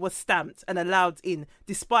 of them were stamped and allowed in,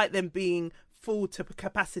 despite them being full to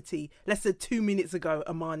capacity less than 2 minutes ago,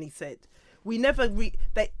 Amani said. We then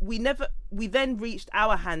reached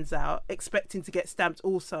our hands out, expecting to get stamped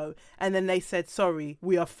also, and then they said, "Sorry,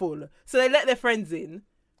 we are full." So they let their friends in.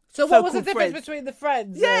 So what was the difference between the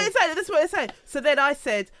friends? Yeah, exactly. That's what they're saying. So then I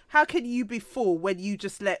said, "How can you be full when you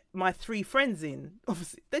just let my 3 friends in?"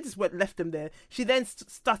 Obviously, they just left them there. She then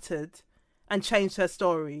stuttered and changed her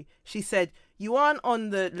story. She said, "You aren't on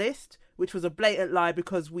the list," which was a blatant lie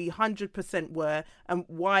because we 100% were. And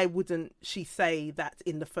why wouldn't she say that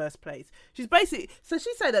in the first place? She's basically... So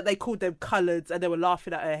she said that they called them coloureds and they were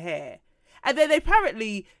laughing at her hair. And then they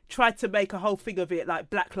apparently tried to make a whole thing of it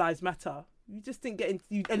like Black Lives Matter. You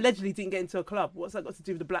allegedly didn't get into a club. What's that got to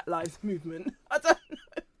do with the Black Lives movement? I don't know.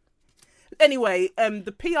 Anyway,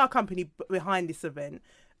 the PR company behind this event,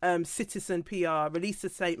 Citizen PR, released a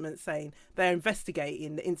statement saying they're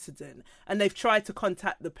investigating the incident and they've tried to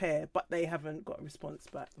contact the pair, but they haven't got a response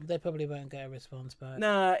back. They probably won't get a response back.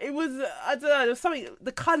 No, it was, I don't know, there was something,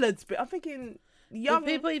 the coloureds bit. I'm thinking... Do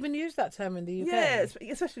people even use that term in the UK? Yeah,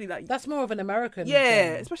 especially like... That's more of an American thing.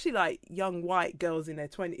 thing. Especially like young white girls in their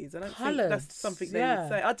 20s. I don't think that's something they would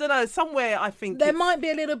say. I don't know, somewhere I think... There might be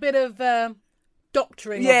a little bit of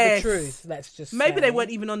doctoring of the truth, let's just Maybe say. They weren't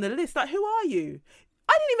even on the list. Like, who are you?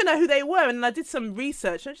 I didn't even know who they were, and I did some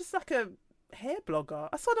research. I'm just like a hair blogger.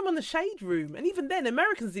 I saw them on the Shade Room, and even then,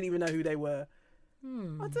 Americans didn't even know who they were. I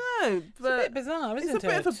don't know. It's a bit bizarre, isn't it? It's a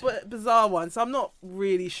bit of a bizarre one, so I'm not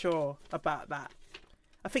really sure about that.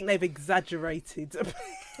 I think they've exaggerated.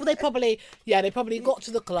 Well, they probably got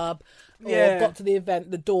to the club or got to the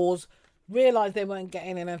event, the doors, realised they weren't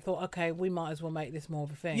getting in and thought, okay, we might as well make this more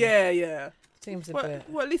of a thing. Yeah. Seems a bit...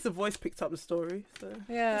 Well, at least The Voice picked up the story. So.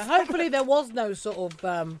 Yeah, hopefully there was no sort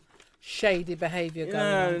of shady behaviour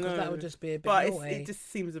going on, because that would just be a bit naughty. It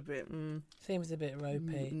just seems a bit... Seems a bit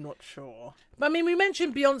ropey. Not sure. But, I mean, we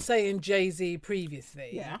mentioned Beyonce and Jay-Z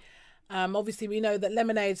previously. Yeah. Obviously, we know that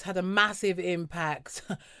Lemonade's had a massive impact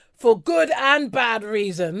for good and bad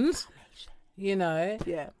reasons. You know.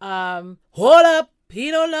 Yeah. Hold up,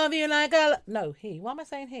 he don't love you like I... No, he. Why am I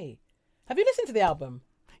saying he? Have you listened to the album?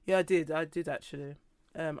 Yeah, I did actually.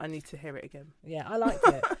 I need to hear it again. Yeah, I liked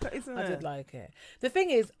it. I did like it. The thing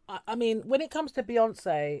is, I mean, when it comes to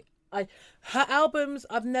Beyonce, her albums,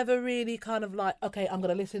 I've never really kind of like, okay, I'm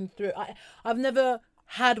going to listen through. I've never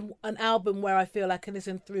had an album where I feel I can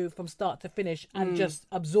listen through from start to finish and just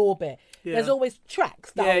absorb it. Yeah. There's always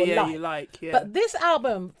tracks that I like. Yeah. But this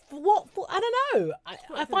album, I don't know.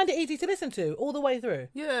 I find it easy to listen to all the way through.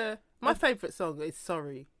 Yeah. My favourite song is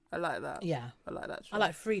Sorry. I like that. Yeah. I like that track. I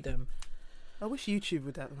like Freedom. I wish YouTube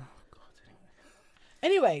would have. Oh, God.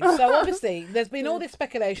 Anyway, so obviously there's been all this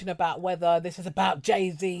speculation about whether this is about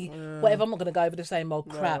Jay-Z, whatever. I'm not going to go over the same old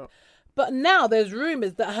crap. No. But now there's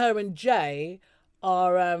rumours that her and Jay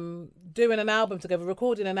are doing an album together,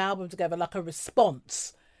 recording an album together, like a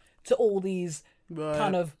response to all these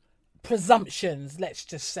kind of presumptions, let's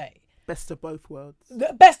just say. Best of both worlds.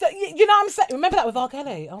 The best, you know what I'm saying? Remember that with R.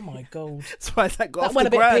 Kelly? Oh my God. That's why that got that off went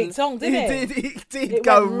the a ground. bit Pete Tong, didn't it? It did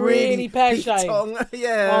go really pear-shaped.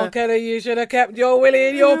 Yeah. R. Kelly, you should have kept your willy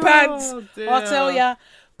in your pants. Dear. I'll tell ya.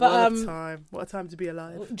 But what a time to be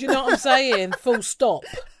alive. Do you know what I'm saying? Full stop.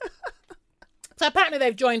 So apparently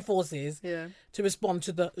they've joined forces to respond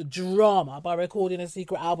to the drama by recording a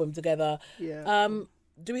secret album together. Yeah.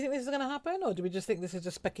 Do we think this is going to happen, or do we just think this is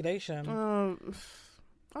just speculation?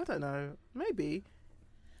 I don't know. Maybe.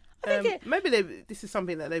 I think maybe this is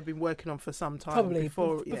something that they've been working on for some time. Probably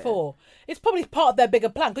before. It's probably part of their bigger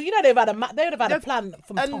plan, because you know they would have had a plan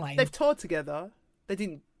from time. They've toured together. They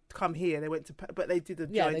didn't come here. They went to, but they did a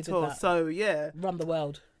joint tour. That. So yeah, Run the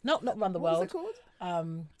World. Not Run the World. What was it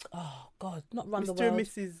called? Oh God, not Run the Mr. World. and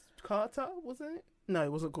Mrs. Carter, wasn't it? No,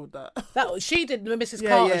 it wasn't called that. She did the Mrs.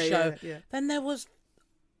 Carter show. Yeah. Then there was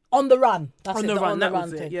On the Run. That's On it. the Run. The that Run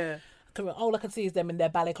was thing. it. Yeah. All I can see is them in their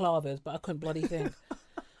balaclavas, but I couldn't bloody think.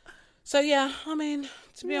 So yeah, I mean,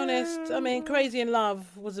 to be honest, I mean, Crazy in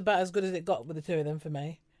Love was about as good as it got with the two of them for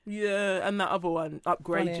me. Yeah, and that other one,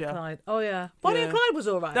 Upgrade Bonnie Ya. and Clyde. Oh yeah, Bonnie and Clyde was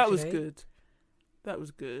all right. That was good. That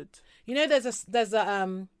was good. You know, there's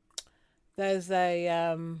a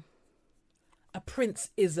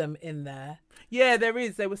Prince-ism in there. Yeah, there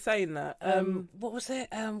is. They were saying that. What was it?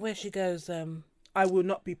 Where she goes, I will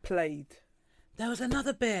not be played. There was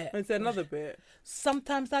another bit. Is there another bit?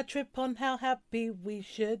 Sometimes I trip on how happy we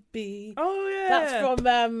should be. Oh yeah. That's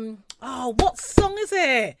from what song is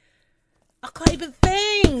it? I can't even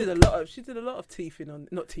think. She did a lot of teething on,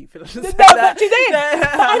 not teething. No, but she did.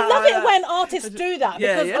 But I love it when artists do that,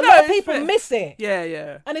 because a lot of people miss it.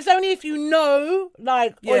 Yeah. And it's only if you know,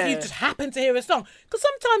 or if you just happen to hear a song, because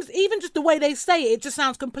sometimes even just the way they say it just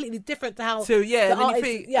sounds completely different to how. So yeah, the and then artist,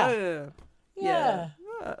 you think, yeah.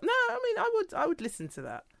 No, I mean, I would listen to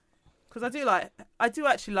that, because I do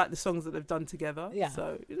actually like the songs that they've done together. Yeah.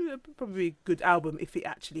 So it'll probably be a good album if it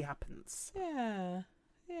actually happens. Yeah.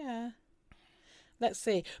 Let's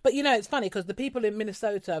see. But you know, it's funny because the people in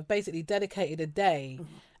Minnesota have basically dedicated a day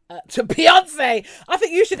to Beyonce. I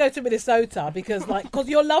think you should go to Minnesota because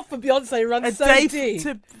your love for Beyonce runs so deep.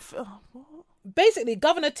 Basically,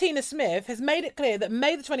 Governor Tina Smith has made it clear that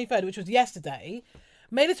May the 23rd, which was yesterday,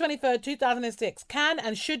 May the 23rd, 2006, can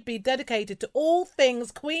and should be dedicated to all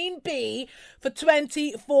things Queen Bee for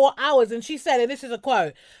 24 hours. And she said, and this is a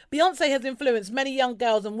quote, Beyonce has influenced many young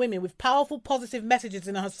girls and women with powerful, positive messages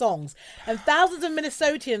in her songs. And thousands of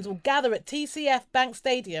Minnesotians will gather at TCF Bank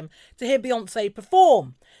Stadium to hear Beyonce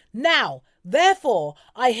perform. Now, therefore,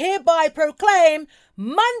 I hereby proclaim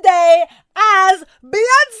Monday as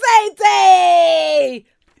Beyonce Day!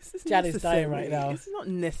 Janet's dying right now. It's not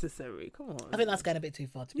necessary. Come on. I think that's going a bit too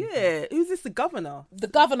far to be fair. Who's this? The governor? The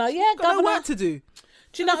governor, yeah, governor. Got no work to do.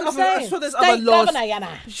 Do you know what I'm saying? So there's State other laws. Governor,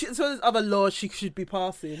 Yana. So there's other laws she should be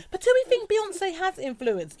passing. But do we think Beyonce has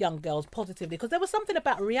influenced young girls positively? Because there was something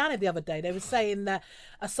about Rihanna the other day. They were saying that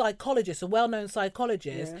a well-known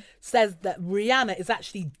psychologist, says that Rihanna is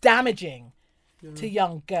actually damaging to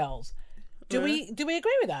young girls. Do we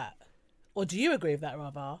agree with that? Or do you agree with that,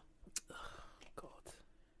 rather?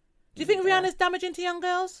 Do you think Rihanna's damaging to young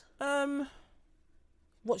girls?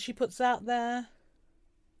 What she puts out there?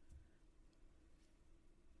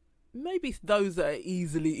 Maybe those that are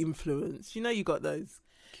easily influenced. You know, you got those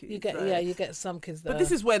kids. You get some kids that. But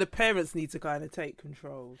this is where the parents need to kind of take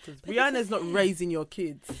control, because Rihanna's not raising your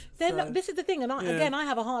kids. This is the thing, and I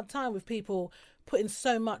have a hard time with people putting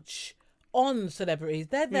so much on celebrities.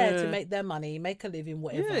 They're there to make their money, make a living,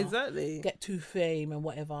 whatever. Yeah, exactly. Get to fame and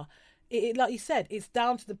whatever. It, like you said, it's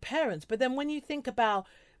down to the parents. But then when you think about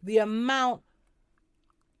the amount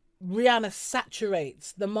Rihanna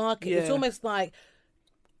saturates the market, it's almost like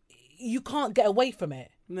you can't get away from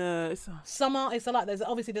it. No, some artists are like there's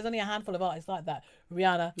only a handful of artists like that.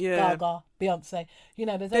 Rihanna, Gaga, Beyonce. You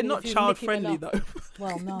know, they're not child friendly though.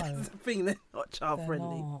 Well, no, that's the thing. They're not child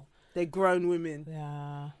friendly. They're grown women.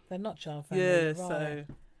 Yeah, they're not child friendly. Yeah, right. so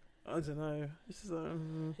I don't know.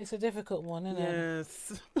 It's a difficult one, isn't it?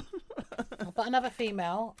 Yes. But another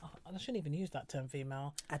female. I shouldn't even use that term,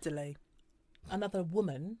 female. Adelaide. Another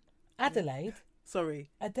woman. Adelaide. Sorry.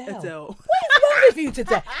 Adele. What is wrong with you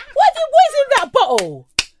today? What's in that bottle?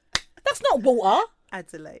 That's not water.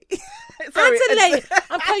 Adelaide. Sorry, Adelaide.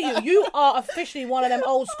 I'm telling you are officially one of them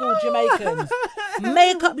old school Jamaicans.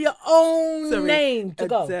 Make up your own name to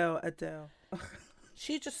go. Adele.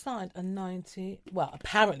 She just signed a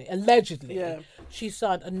allegedly, she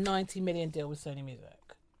signed a 90 million deal with Sony Music.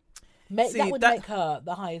 That would make her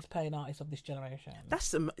the highest paying artist of this generation.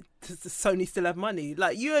 Does Sony still have money?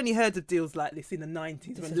 Like, you only heard of deals like this in the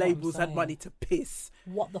 90s when labels had money to piss.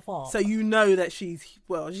 What the fuck? So you know that she's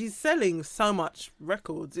selling so much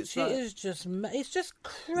records. It's just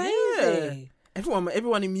crazy. Yeah.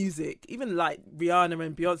 Everyone in music, even like Rihanna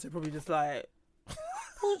and Beyonce, probably just like.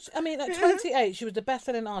 Well, I mean, at 28, she was the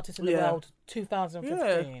best-selling artist in the world, 2015.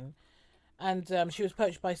 Yeah. And she was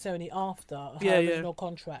poached by Sony after her original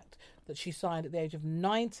contract that she signed at the age of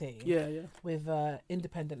 90 with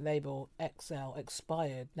independent label XL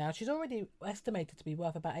expired. Now, she's already estimated to be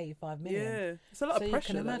worth about 85 million. Yeah, it's a lot of pressure.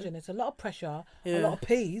 So you can imagine, it's a lot of pressure, a lot of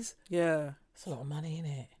peas. Yeah. It's a lot of money, isn't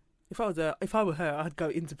it? If I were her, I'd go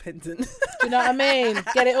independent. Do you know what I mean?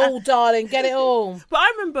 Get it all, darling. Get it all. But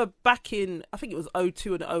I remember back in, I think it was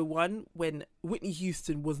 2002 and 2001, when Whitney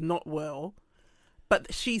Houston was not well.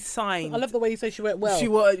 But she signed. I love the way you say she went well. She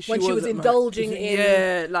was indulging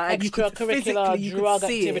in extracurricular drug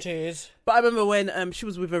activities. But I remember when she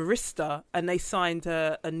was with Arista and they signed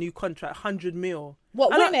a new contract, 100 mil.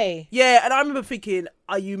 What, Whitney? And I remember thinking,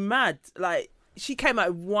 are you mad? Like, she came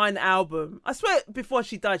out with one album. I swear, before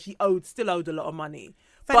she died, she still owed a lot of money.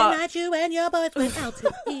 Friday night, you and your boys went out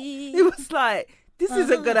to eat. It was like, this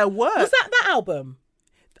isn't gonna work. Was that album?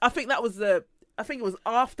 I think that was I think it was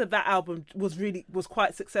after that album was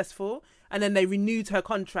quite successful, and then they renewed her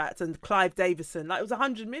contract, and Clive Davison, like, it was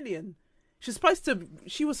 100 million. She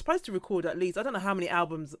was supposed to record at least, I don't know how many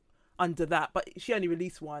albums under that, but she only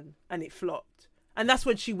released one and it flopped. And that's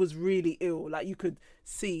when she was really ill. Like, you could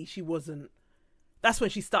see she wasn't. That's when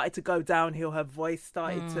she started to go downhill. Her voice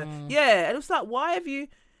started to and it was like, why?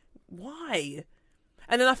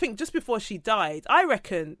 And then I think just before she died, I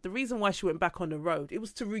reckon the reason why she went back on the road, it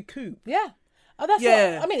was to recoup. Yeah. Oh, that's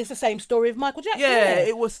what, I mean, it's the same story of Michael Jackson. Yeah,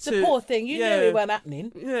 it was the poor thing. You knew it weren't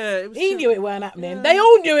happening. Yeah, he knew it weren't happening. Yeah. They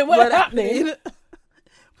all knew it weren't happening.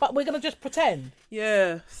 But we're gonna just pretend.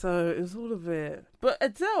 Yeah, so it was all of it. But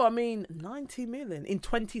Adele, I mean, 90 million in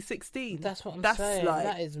 2016. That's what I'm saying. Like,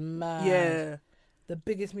 that is mad. Yeah, the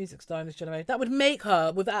biggest music star in this generation. That would make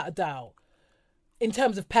her, without a doubt, in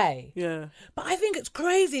terms of pay. Yeah. But I think it's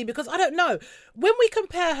crazy because I don't know. When we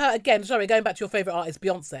compare her again, sorry, going back to your favourite artist,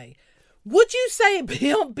 Beyonce, would you say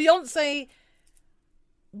Beyonce,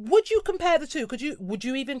 would you compare the two? Would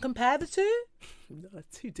you even compare the two? No, they're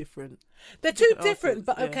too different. They're too different,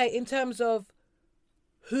 but okay, in terms of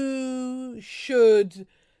who should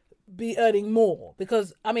be earning more.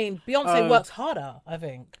 Because, I mean, Beyonce works harder, I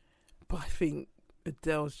think. But I think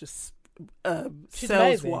Adele's just...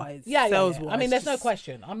 sales-wise. Yeah. I mean, there's no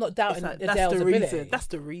question. I'm not doubting Adele's ability. That's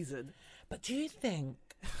the reason. But do you think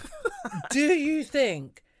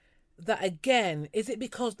that, again, is it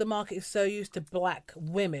because the market is so used to black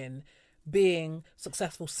women being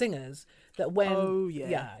successful singers that when... Oh,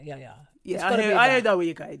 yeah. Yeah, I know where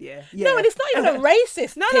you're going, yeah. No, and it's not even a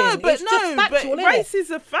racist thing. It's just factual, but race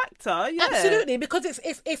is a factor, yeah. Absolutely, because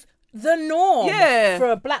it's the norm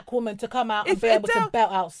for a black woman to come out and be able to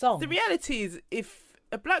belt out songs. The reality is, if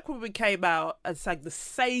a black woman came out and sang the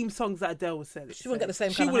same songs that Adele was selling, she wouldn't get the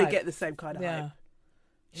same kind of hype. She wouldn't get the same kind of hype.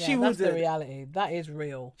 Yeah, that's the reality. That is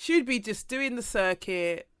real. She'd be just doing the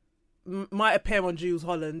circuit, might appear on Jules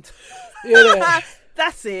Holland. Yeah.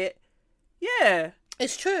 That's it. Yeah.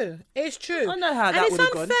 It's true. I know how that would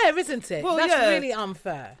have gone. And it's unfair, isn't it? Well, that's really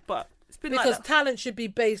unfair. But it's been because like talent should be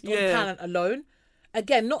based on talent alone.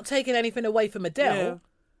 Again, not taking anything away from Adele.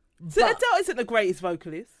 Yeah. So Adele isn't the greatest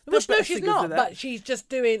vocalist. Well, no, she's not. But she's just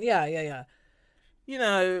doing, You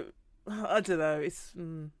know, I don't know.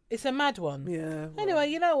 It's a mad one. Yeah. Well, anyway,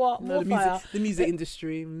 you know what? The music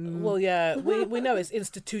industry. Well, yeah, we know it's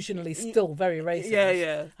institutionally still very racist.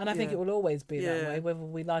 Yeah. And I think it will always be that way, whether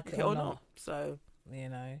we like it or not. So, you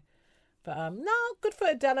know, but no, good for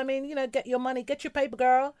Adele. I mean, get your money, get your paper,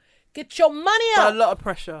 girl. Get your money up. But a lot of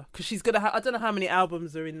pressure because she's gonna. I don't know how many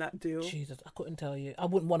albums are in that deal. Jesus, I couldn't tell you. I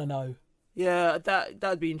wouldn't want to know. Yeah,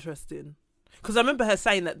 that'd be interesting. Because I remember her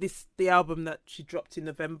saying that the album that she dropped in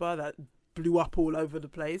November that blew up all over the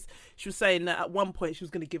place, she was saying that at one point she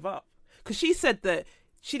was going to give up. Because she said that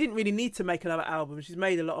she didn't really need to make another album. She's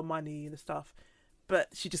made a lot of money and stuff, but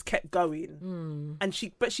she just kept going. And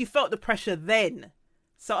she felt the pressure then.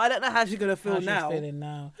 So I don't know how she's going to feel now. She's feeling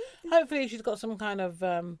now. Hopefully she's got some kind of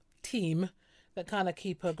team that kind of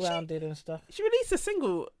keep her grounded and stuff. She released a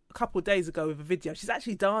single a couple of days ago with a video. She's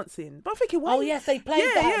actually dancing. But I'm thinking, why? Oh, yes, they played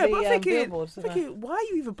that at the Billboards. Why are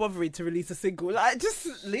you even bothering to release a single? Like,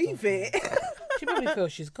 just leave it. She probably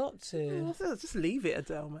feels she's got to. Just leave it,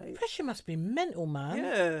 Adele, mate. Pressure must be mental, man.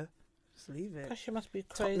 Yeah. Just leave it. Pressure must be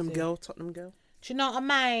crazy. Tottenham girl. Do you know what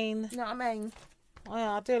I mean? You know what I mean? Oh,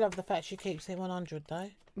 yeah, I do love the fact she keeps it 100, though.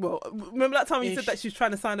 Well, remember that time you said that she was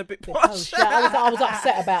trying to sign a bit posh? Oh, I was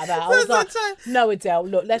upset about that. I was like, no, Adele,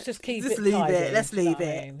 look, let's just keep it leave tidy. It. Let's leave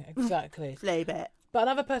it. I mean? Exactly. Leave it. But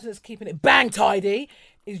another person that's keeping it bang tidy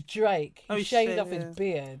is Drake. He shaved off his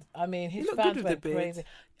beard. I mean, his fans went crazy.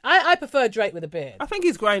 I prefer Drake with a beard. I think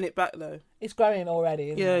he's growing it back, though. It's growing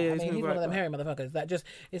already, isn't it? Yeah, I mean, he's one of them hairy motherfuckers that just,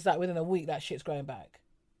 it's like within a week that shit's growing back.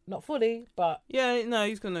 Not fully, but... Yeah, no,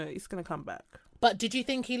 he's gonna come back. But did you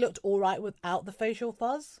think he looked all right without the facial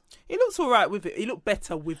fuzz? He looks all right with it. He looked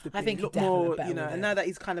better with the beard. I think he looked more, and now that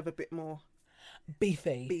he's kind of a bit more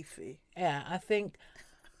beefy. Yeah, I think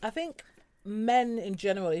men in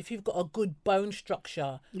general, if you've got a good bone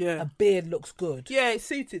structure, a beard looks good. Yeah, it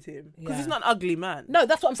suited him because he's not an ugly man. No,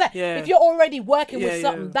 that's what I'm saying. Yeah. If you're already working with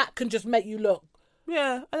something, that can just make you look.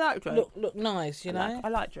 Yeah, I like Drake. Look nice, you know? I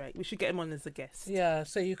like Drake. We should get him on as a guest. Yeah,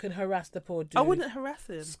 so you can harass the poor dude. I wouldn't harass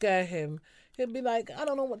him. Scare him. He'll be like, I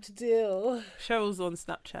don't know what to do. Cheryl's on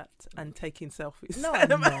Snapchat and taking selfies. No,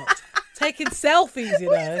 I'm not. Taking selfies,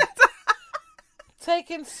 you know.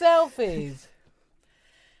 Taking selfies.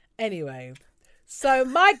 Anyway, so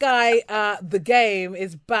my guy, The Game,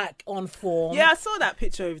 is back on form. Yeah, I saw that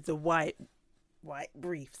picture of the white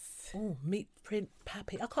briefs. Oh, meat print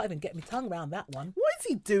Pappy. I can't even get my tongue around that one. What is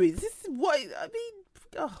he doing? This is what I mean.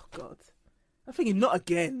 Oh God, I'm thinking not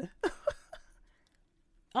again.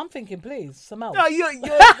 I'm thinking, please, some more. No, you're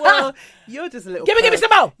just a little. Give me some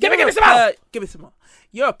more. Give me some more. Give me some more.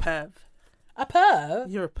 You're a perv. A perv?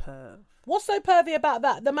 You're a perv. What's so pervy about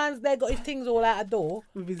that? The man's there got his things all out the door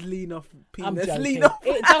with his lean off penis. I'm joking. Lean off.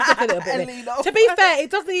 It does look a little bit. To be fair, it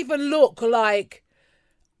doesn't even look like.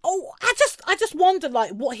 Oh, I just wondered,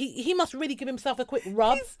 like, what he must really give himself a quick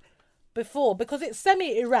rub before, because it's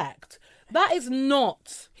semi-erect. That is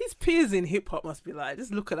not. His peers in hip hop must be like,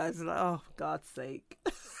 just look at that. It's like, oh, for God's sake.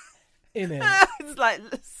 Innit? It's like,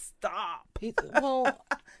 stop. Well,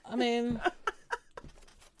 I mean,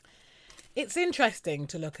 it's interesting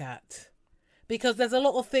to look at because there's a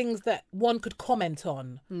lot of things that one could comment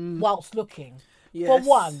on whilst looking. Yes. For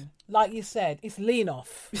one, like you said, it's lean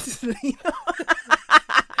off. It's lean off.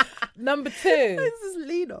 Number 2, this is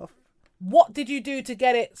lean off. What did you do to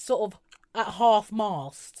get it sort of at half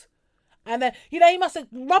mast? And then, he must have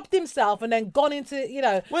rubbed himself and then gone into,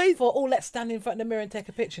 let's stand in front of the mirror and take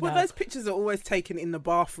a picture now. Those pictures are always taken in the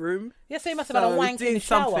bathroom. Yeah, so he must have had a wank in the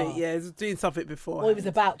shower. Yeah, he was doing something before. Or he was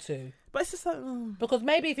about to. But it's just like... Because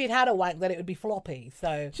maybe if he'd had a wank, then it would be floppy,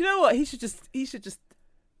 so... Do you know what? He should just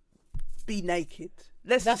be naked.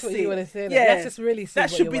 That's what you want to say. Yeah. Let's just really see that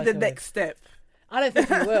should be the next step. I don't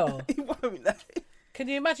think he will. He won't. Can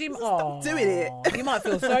you imagine him? Stop doing it. You might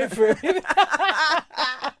feel sorry for him.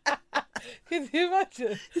 Can you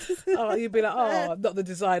imagine? Oh, you'd be like, oh, not the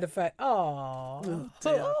desired effect. Oh.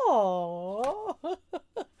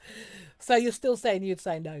 So you're still saying you'd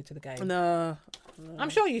say no to the game? No. I'm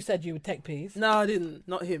sure you said you would take peas. No, I didn't.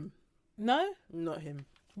 Not him. No? Not him.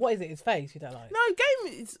 What is it? His face you don't like? No,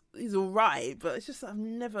 game is all right, but it's just I've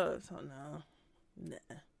never thought, no.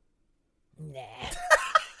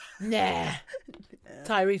 Nah.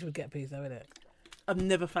 Tyrese would get peas though, wouldn't it? I've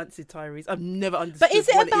never fancied Tyrese. I've never understood. But is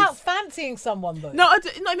it about fancying someone though? No,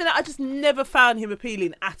 I just never found him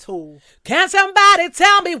appealing at all. Can somebody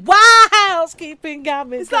tell me why housekeeping got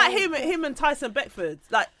me? It's like him and Tyson Beckford.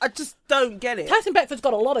 Like, I just don't get it. Tyson Beckford's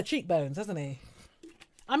got a lot of cheekbones, hasn't he?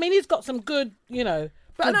 I mean, he's got some good,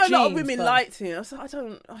 But I know a lot of women liked him. I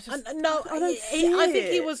don't I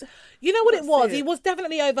think he was. You know what it was? He was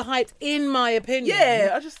definitely overhyped, in my opinion.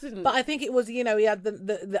 Yeah, I just didn't. But I think it was, he had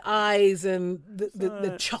the eyes and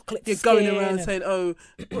the chocolate skin. You're going around saying, oh,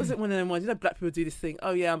 what was it one of them ones? Black people do this thing.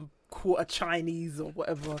 Oh, yeah, I'm quarter Chinese or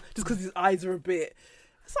whatever. Just because his eyes are a bit.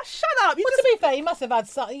 It's like, shut up. To be fair, he must have had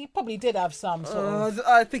some. He probably did have some sort of.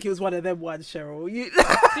 I think it was one of them ones, Cheryl. Do you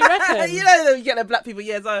reckon? You know, you get the black people.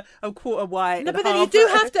 Yes, I'm quarter white. No, but then you do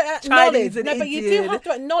have to acknowledge. No, but you do have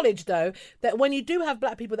to acknowledge though that when you do have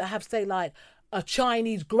black people that have, say, like a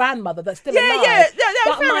Chinese grandmother that's still alive. Yeah,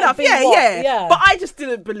 fair enough. Yeah. But I just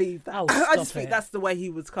didn't believe that. I just think that's the way he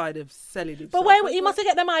was kind of selling himself. But where he must have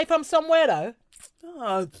get the money from somewhere though.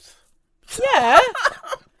 Oh. Yeah.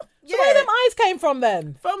 So where them eyes came from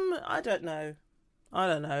then? I don't know.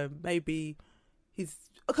 Maybe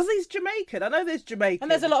because he's Jamaican. I know there's Jamaican.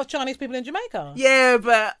 And there's a lot of Chinese people in Jamaica. Yeah,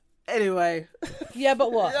 but anyway. Yeah,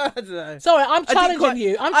 but what? I don't know. Sorry, I'm challenging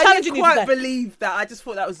you. I didn't quite believe that. I just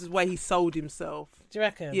thought that was the way he sold himself. Do you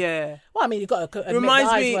reckon? Yeah. Well, I mean, you've got to admit the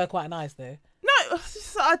eyes were quite nice though. No,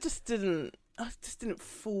 I just didn't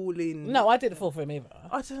fall in. No, I didn't fall for him either.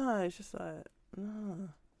 I don't know. It's just like, no.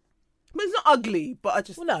 But it's not ugly, but I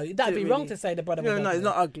just... Well, no, that'd be wrong to say the brother was ugly. No, it's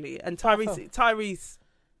not ugly. And Tyrese...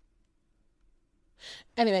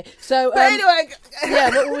 Anyway, so... yeah,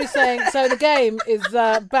 what were we saying? So the game is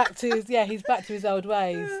back to... Yeah, he's back to his old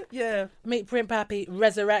ways. Yeah. Meet Prince Pappy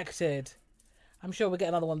resurrected. I'm sure we'll get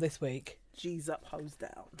another one this week. G's up, hoes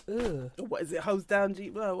down. Ugh. What is it? Hoes down, G...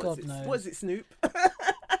 Well, God knows. What is it, Snoop?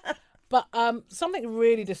 But something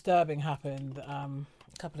really disturbing happened a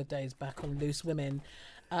couple of days back on Loose Women.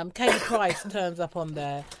 Katie Price turns up on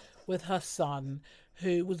there with her son,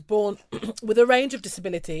 who was born with a range of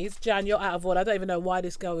disabilities. Jan, you're out of order. I don't even know why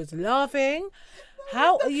this girl is laughing.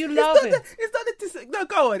 How are you laughing? No,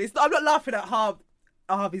 go on. I'm not laughing at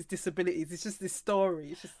Harvey's disabilities. It's just this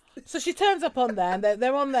story. It's just... So she turns up on there, and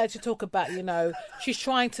they're on there to talk about, she's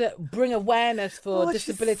trying to bring awareness for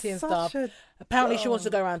disability and stuff. Apparently she wants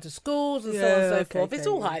to go around to schools and so on and so forth. It's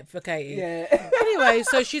all hype for Katie. Yeah. Anyway,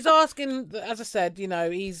 so she's asking, as I said,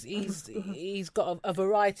 he's got a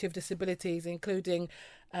variety of disabilities, including,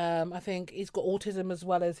 I think he's got autism as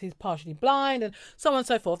well as he's partially blind and so on and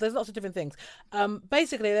so forth. There's lots of different things.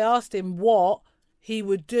 Basically, they asked him what he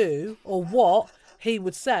would do or what he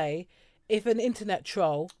would say if an internet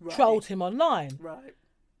troll trolled him online. Right.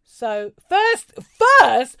 So first,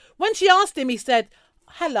 when she asked him, he said,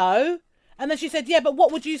 hello. And then she said, yeah, but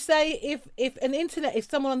what would you say if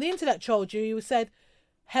someone on the internet trolled you, you said,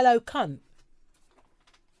 hello, cunt?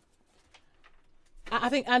 I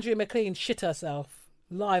think Andrea McLean shit herself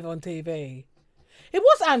live on TV. It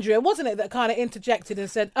was Andrea, wasn't it, that kind of interjected and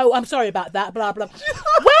said, oh, I'm sorry about that, blah, blah. Where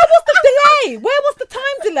was the delay? Where was the time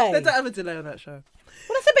delay? They don't have a delay on that show.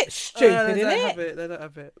 Well, that's a bit stupid, isn't it? They don't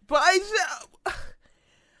have it. But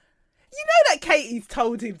you know that Katie's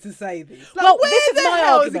told him to say this. Like, well, where this is the my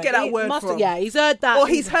hell argument. Does he get that word from? Yeah, he's heard that. Or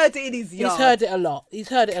he's heard it in his yard. He's heard it a lot. He's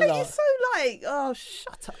so like, oh,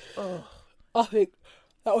 shut up. Oh. I think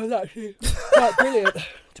that was actually quite brilliant,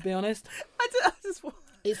 to be honest.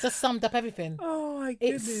 It's just summed up everything. Oh, my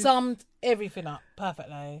goodness. It summed everything up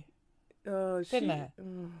perfectly. Oh, didn't it?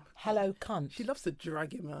 Hello, cunt. She loves to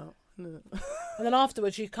drag him out. No. And then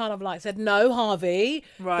afterwards, she kind of like said, no, Harvey.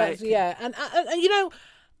 Right. Yeah. And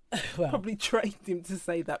well, probably trained him to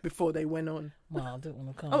say that before they went on. Well, I didn't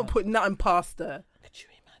want to come. I'm putting nothing past her. Could you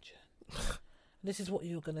imagine? This is what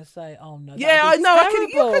you're going to say. Oh, no. Yeah, I know.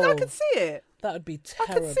 I can see it. That would be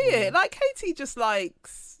terrible. I can see it. Like, Katie just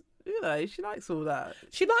likes, she likes all that.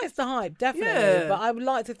 She likes the hype, definitely. Yeah. But I would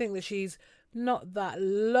like to think that she's not that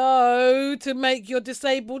low to make your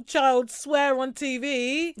disabled child swear on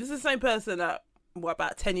TV. This is the same person that,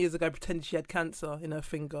 about 10 years ago, pretended she had cancer in her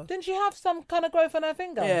finger. Didn't she have some kind of growth on her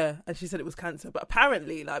finger? Yeah, and she said it was cancer. But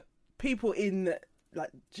apparently, like, people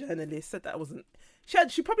journalists said that it wasn't.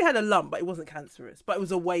 She probably had a lump, but it wasn't cancerous. But it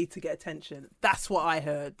was a way to get attention. That's what I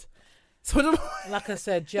heard. So like I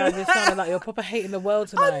said, Jan, you're sounding like you're proper hating the world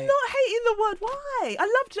tonight. I'm not hating the world. Why? I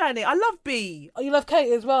love Janet. I love B. Oh, you love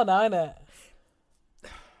Katie as well now, innit?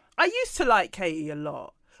 I used to like Katie a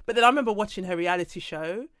lot. But then I remember watching her reality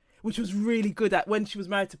show, which was really good at when she was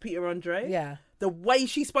married to Peter Andre. Yeah. The way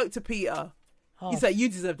she spoke to Peter. Oh. You said you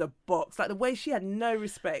deserved a box. Like the way she had no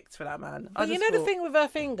respect for that man. But the thing with her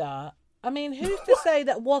finger, I mean, who's to say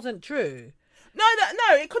that wasn't true? No,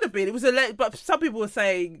 it could have been. It was but some people were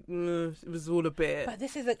saying it was all a bit. But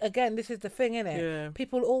this is the thing, innit? Yeah.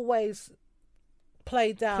 People always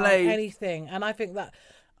play down anything, and I think that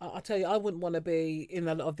I'll tell you, I wouldn't want to be in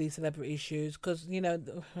a lot of these celebrity issues because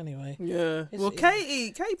anyway. Yeah. Well,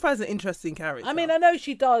 Katie Price is an interesting character. I mean, I know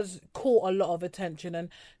she does court a lot of attention, and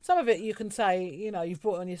some of it you can say, you've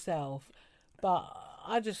brought it on yourself, but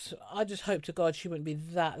I just hope to God she wouldn't be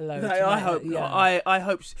that low. No, I hope not. I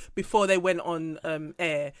hope before they went on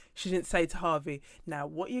air, she didn't say to Harvey, now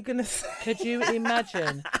what are you going to say? Could you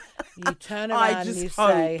imagine? You turn around and you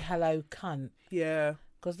say, hello, cunt. Yeah.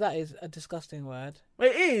 Because that is a disgusting word.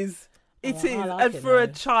 It is. It is. And for a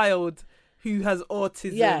child who has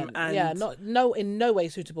autism in no way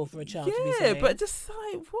suitable for a child to be saying. But just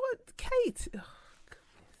like, what? Kate?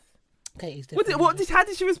 Katie's different. How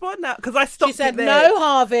did she respond now? Because I stopped. She said, there. "No,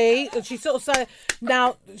 Harvey." And she sort of said,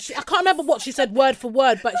 "Now." I can't remember what she said word for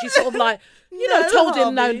word, but she sort of like, told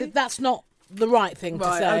him, "No, that's not the right thing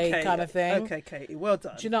to say," kind of thing. Okay, Katie, well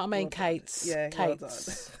done. Do you know what I mean, Kate's? Yeah, Kate's. Well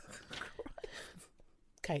done.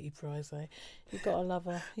 Katie Price, you've got to love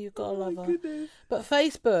her. You've got to love her. Goodness. But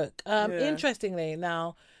Facebook, interestingly,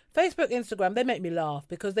 now Facebook, Instagram, they make me laugh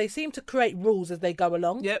because they seem to create rules as they go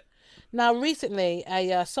along. Yep. Now, recently,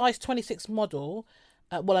 a size 26 model,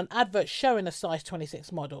 an advert showing a size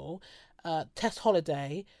 26 model, Tess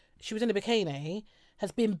Holiday, she was in a bikini,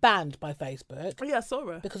 has been banned by Facebook. Oh, yeah, I saw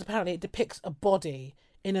her. Because apparently it depicts a body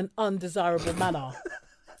in an undesirable manner.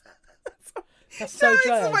 That's so This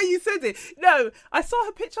is why you said it. No, I saw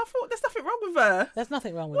her picture. I thought there's nothing wrong with her. There's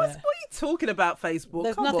nothing wrong with it. What are you talking about, Facebook?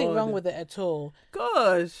 There's nothing wrong with it at all.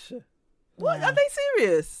 Gosh. What? Are they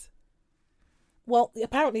serious? Well,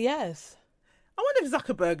 apparently, yes. I wonder if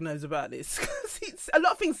Zuckerberg knows about this. A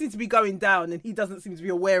lot of things seem to be going down and he doesn't seem to be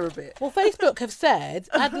aware of it. Well, Facebook have said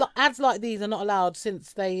ads like these are not allowed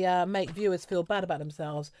since they make viewers feel bad about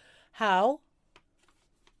themselves. How?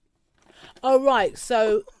 Oh, right.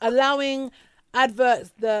 So allowing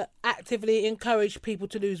adverts that actively encourage people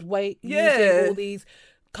to lose weight using all these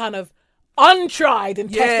kind of untried and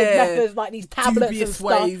tested methods like these tablets dubious and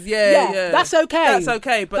stuff. ways. Yeah. That's okay. That's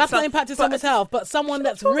okay. But that's not impacting someone's health. But someone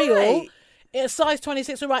that's real, it's size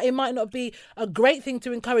 26, all right, it might not be a great thing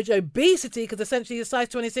to encourage obesity because essentially a size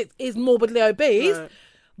 26 is morbidly obese. Right.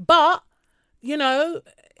 But,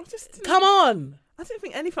 come on. I didn't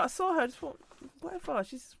think anything. I saw her, I just thought, whatever.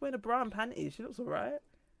 She's just wearing a bra and panties. She looks all right.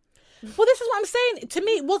 Well, this is what I'm saying. To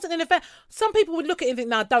me, it wasn't an effect. Some people would look at it and think,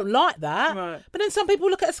 no, I don't like that. Right. But then some people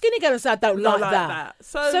look at a skinny girl and say, I don't like that.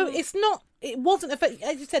 So it's not, it wasn't,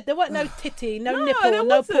 as you said, there weren't no titty, no nipple,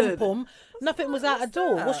 no pom-pom. Nothing was out at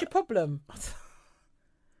all. What's your problem?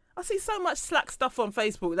 I see so much slack stuff on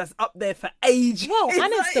Facebook that's up there for ages. Well,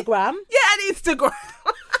 and Instagram. Yeah, and Instagram.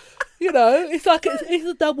 It's like, it's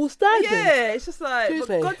a double standard. Yeah, it's just like,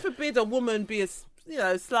 God forbid a woman be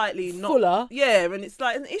slightly not fuller. Yeah, and it's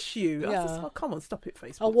like an issue. Yeah. Come on, stop it,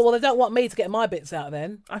 Facebook. Oh well, they don't want me to get my bits out.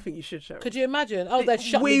 Then I think you should, Cheryl. Could you imagine? Oh, they'd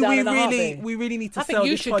shut me down in a heartbeat. We really need to sell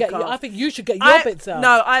this podcast. I think you should get your bits out.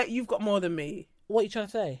 No, you've got more than me. What are you trying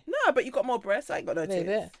to say? No, but you got more breasts. I ain't got no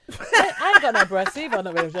tits. I ain't got no breasts either. I'm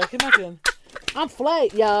not really joking. Imagine. I'm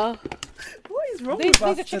flake, yeah. What is wrong with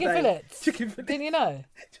us These are chicken today? fillets. Chicken fillets. Didn't you know?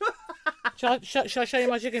 Shall I show you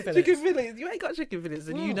my chicken fillets? Chicken fillets. You ain't got chicken fillets,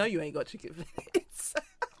 and you know you ain't got chicken fillets.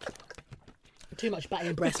 Too much batty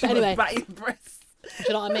and breast. But anyway, batty and breast. Do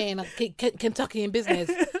you know what I mean? Like, Kentucky in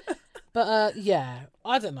business. But I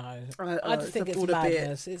don't know. I just think it's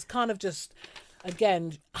madness. It's kind of just,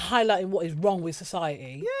 again, highlighting what is wrong with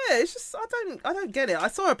society. Yeah, it's just I don't get it. I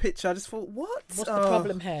saw a picture. I just thought, what? What's the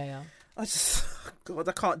problem here? God,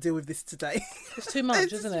 I can't deal with this today. It's too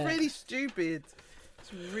much, isn't it? It's really stupid.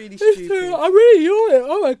 It's really stupid. I really yawn.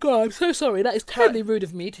 Oh my God, I'm so sorry. That is terribly rude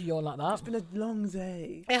of me to yawn like that. It's been a long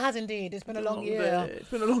day. It has indeed. It's been a long year. It's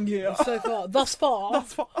been a long year. So far. Thus far.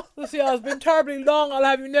 This year has been terribly long, I'll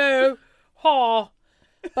have you know. Ha.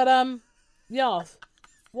 But, yes.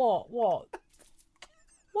 What? What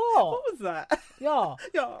was that? Yeah.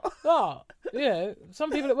 Yeah. Yeah.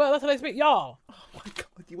 Some people at work, that's how they speak. Yeah. Oh my God,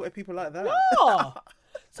 you want people like that? Yeah.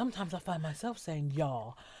 Sometimes I find myself saying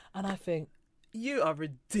yeah, and I think, you are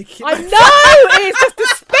ridiculous. I know! It's just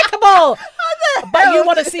despicable! But you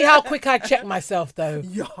want to see how quick I check myself, though.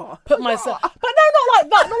 Yeah. Put myself... But no, not like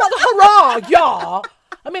that. Not like the hurrah, yeah.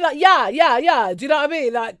 I mean, like, yeah. Do you know what I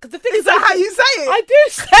mean? Like, because the thing is that how you say it? I do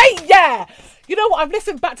say yeah. You know what? I've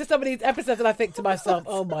listened back to some of these episodes and I think to myself,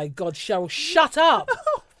 oh my God, Cheryl, shut up.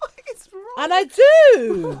 What is wrong? And I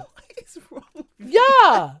do. What is wrong?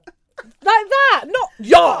 Yeah. Like that. Not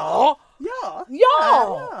yeah. Yeah.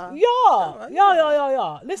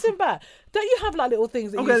 Listen back. Don't you have like little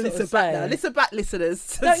things that I'm you going to listen back say? now. Listen back,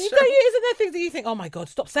 listeners. Isn't there things that you think, oh my God,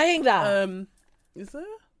 stop saying that? Is there?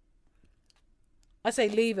 I say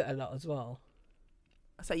leave it a lot as well.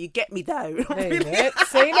 I say you get me though. Leave it.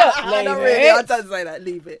 See, look, leave really. it. I don't say that.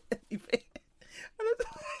 Leave it. Leave it.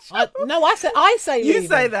 I say leave you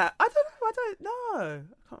say it. that. I don't know. I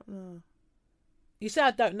can't know. You say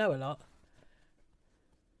I don't know a lot.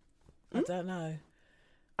 I don't know.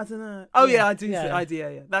 Oh yeah, I do. Yeah. I do.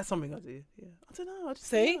 Yeah. That's something I do. Yeah. I don't know. I just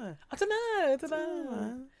see. Don't know. I don't know.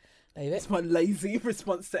 Leave it. It's my lazy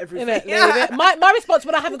response to everything. Leave it. My response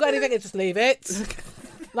when I haven't got anything is just leave it.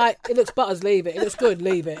 Like, it looks butters, leave it. It looks good,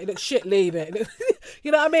 leave it. It looks shit, leave it.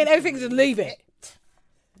 You know what I mean? Everything's just leave it.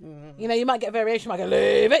 You know, you might get variation. You might get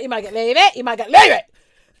leave it. You might get leave it. You might get leave it.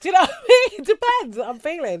 Do you know what I mean? It depends what I'm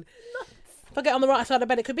feeling. If I get on the right side of the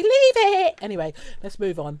bed, it could be leave it. Anyway, let's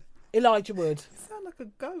move on. Elijah Wood. You sound like a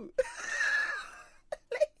goat.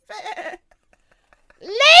 Leave it.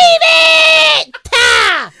 Leave it!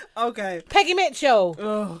 Ta! Okay. Peggy Mitchell.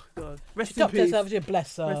 Oh, God. Rest in Stopped peace. herself,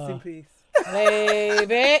 bless her. Rest in peace. Leave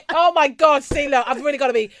it. Oh, my God. See, look, I've really got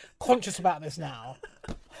to be conscious about this now.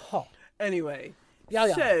 Oh. Anyway. Yeah.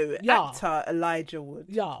 So, actor Elijah Wood.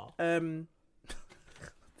 Yeah.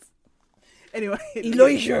 Anyway.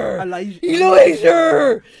 Elijah.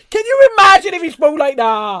 Can you imagine if he spoke like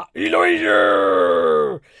that?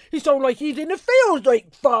 Elijah. He sounds like he's in the fields,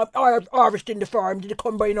 like harvesting the farm to the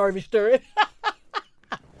combine harvester. But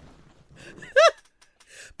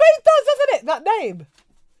he does, doesn't it? That name.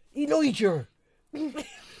 Elijah.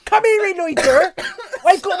 Come here, Elijah.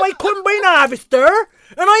 I've got my combine harvester,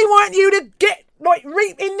 and I want you to get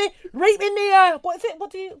reap in the what is it?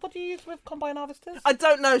 What do you use with combine harvesters? I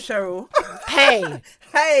don't know, Cheryl.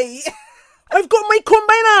 Hey. I've got my combine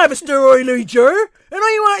harvester, Elijah, and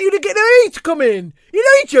I want you to get the hay to come in.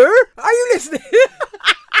 Elijah, are you listening?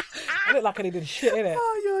 I look like I needed shit, innit?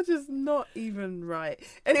 Oh, you're just not even right.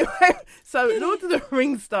 Anyway, so Lord of the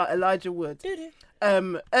Rings star Elijah Wood,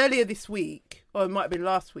 earlier this week, or it might have been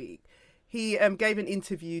last week, he gave an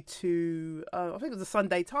interview to, I think it was the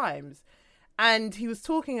Sunday Times, and he was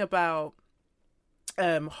talking about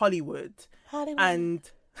Hollywood. And...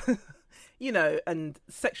 you know, and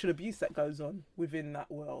sexual abuse that goes on within that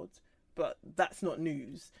world, but that's not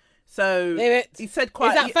news. So he said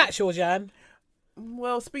quite... Is that factual, Jan?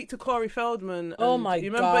 Well, speak to Corey Feldman. Oh my God.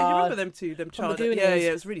 You remember them two? Them child. Yeah,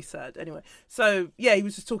 it was really sad. Anyway, so yeah, he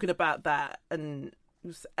was just talking about that, and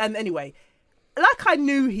anyway, like I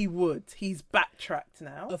knew he would, he's backtracked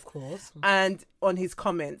now. Of course. And on his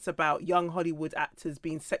comments about young Hollywood actors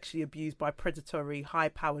being sexually abused by predatory,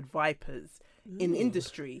 high-powered vipers in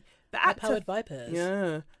industry. The actor, high-powered vipers.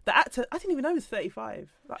 Yeah. The actor, I didn't even know he was 35.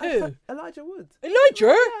 Who? Elijah Wood. Elijah?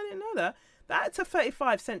 Yeah, I didn't know that. The actor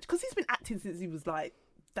 35 cent, because he's been acting since he was like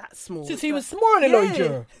that small. Since he was small,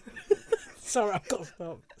 Elijah. Yeah. Sorry, I've got to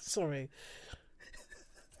stop. Sorry.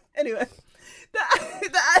 Anyway, the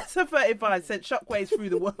actor 35 sent shockwaves through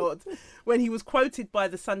the world when he was quoted by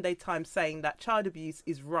the Sunday Times saying that child abuse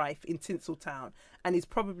is rife in Tinseltown and is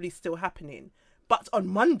probably still happening. But on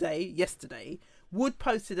Monday, yesterday, Wood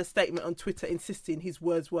posted a statement on Twitter insisting his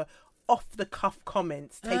words were off-the-cuff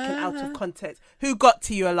comments taken out of context. Who got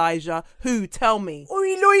to you, Elijah? Who? Tell me. Oh,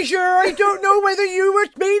 Elijah, I don't know whether you were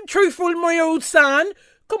being truthful, my old son.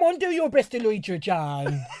 Come on, do your best, Elijah,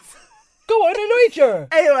 John. Go on, Elijah.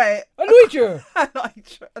 Anyway.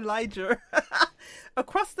 Elijah.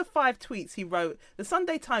 Across the 5 tweets he wrote, the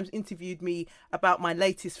Sunday Times interviewed me about my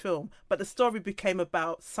latest film, but the story became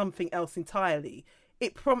about something else entirely.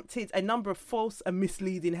 It prompted a number of false and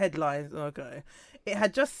misleading headlines. Okay. I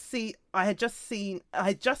had just seen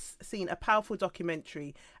a powerful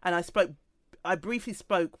documentary, and I briefly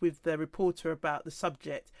spoke with the reporter about the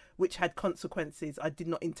subject, which had consequences I did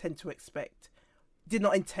not intend or expect.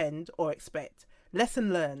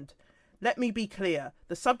 Lesson learned. Let me be clear.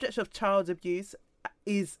 The subject of child abuse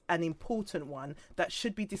is an important one that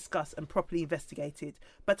should be discussed and properly investigated.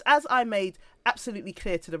 But as I made absolutely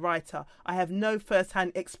clear to the writer, I have no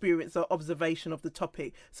first-hand experience or observation of the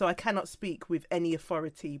topic, so I cannot speak with any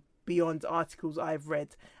authority beyond articles I have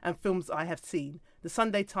read and films I have seen. The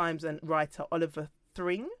Sunday Times and writer Oliver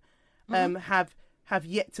Thring have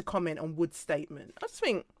yet to comment on Wood's statement. I just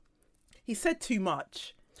think he said too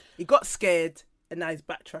much. He got scared and now he's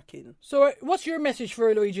backtracking. So what's your message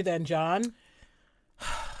for Luigi then, John?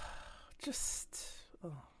 Just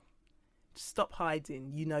stop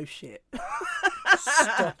hiding. You know shit.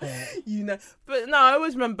 Stop it. You know. But no, I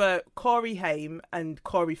always remember Corey Haim and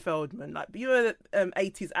Corey Feldman. Like, you know, the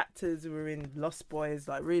 80s actors who were in Lost Boys,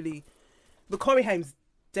 like really. But Corey Haim's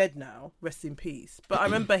dead now, rest in peace. But I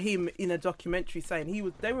remember him in a documentary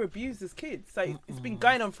saying they were abused as kids. So it's been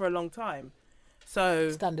going on for a long time. So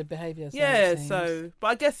standard behaviour. Yeah, but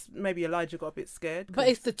I guess maybe Elijah got a bit scared. But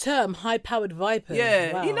it's the term high-powered vipers.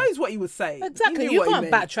 Yeah, wow. He knows what he was saying. Exactly. You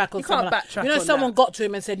can't backtrack on something. Backtrack. You know, someone got to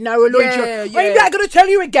him and said, "No, Elijah, yeah. I'm not going to tell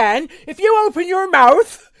you again. If you open your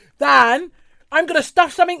mouth, then I'm going to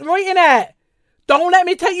stuff something right in it. Don't let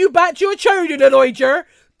me take you back to your childhood, Elijah.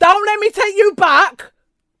 Don't let me take you back."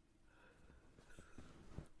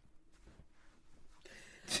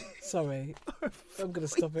 Sorry, I'm going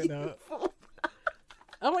to stop it now.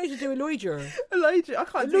 want you to do Elijah. I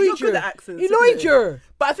can't do it. You're good at accents. Elijah.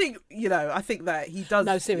 But I think, I think that he does.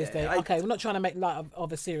 No, seriously. Okay, we're not trying to make light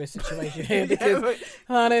of a serious situation here because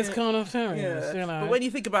it's kind of serious, But when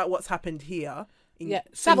you think about what's happened here,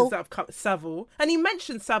 Savile. Savile. And he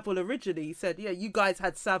mentioned Savile originally. He said, you guys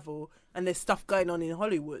had Savile and there's stuff going on in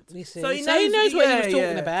Hollywood. So he knows what he was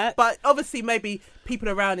talking about. But obviously maybe people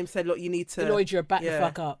around him said, look, you need to... Elijah, back the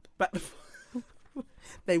fuck up.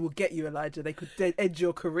 They will get you, Elijah. They could end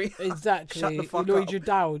your career. Exactly. Shut the fuck Elijah up.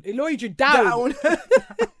 Down. Elijah down.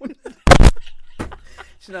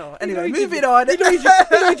 Anyway, moving on.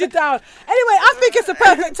 Elijah down. Anyway, I think it's a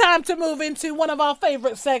perfect time to move into one of our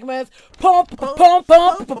favourite segments. Pom pom pom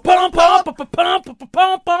pom pom pom pom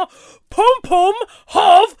pom pom pom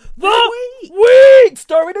of the week.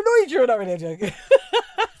 Starring Elijah. Not really joking.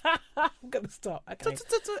 I'm gonna stop. Okay.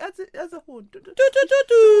 As a horn.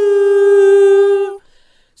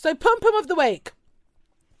 So pom pom of the week.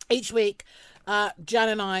 Each week, Jan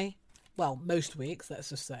and I, well, most weeks, let's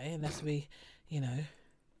just say, unless we,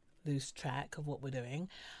 lose track of what we're doing.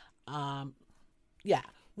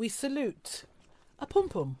 We salute a pom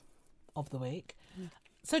pom of the week.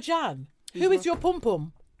 So Jan, who is your pom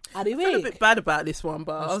pom? I feel a bit bad about this one,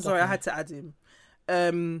 but I'm sorry, I had to add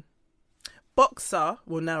him. Boxer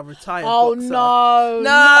will now retire. Oh Boxer.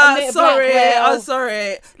 No, sorry, I'm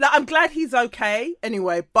sorry. Like, I'm glad he's okay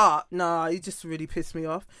anyway, but he just really pissed me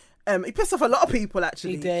off. He pissed off a lot of people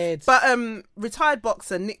actually. He did. But retired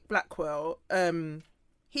boxer Nick Blackwell,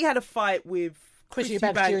 he had a fight with Chris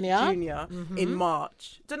Eubanks Jr. In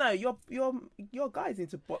March. Don't know, your guy's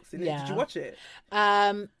into boxing. Yeah. Did you watch it?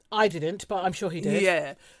 I didn't, but I'm sure he did.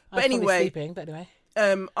 Yeah. But anyway, sleeping, but anyway.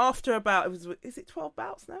 After about, is it 12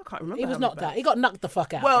 bouts now? I can't remember. He was knocked out. He got knocked the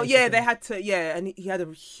fuck out. Well, basically. they had to, and he had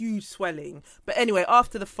a huge swelling. But anyway,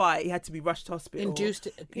 after the fight, he had to be rushed to hospital. Induced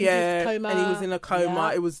coma. And he was in a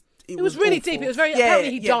coma. Yeah. It was really awful. deep. It was very,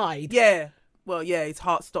 apparently he died. Yeah. Well, his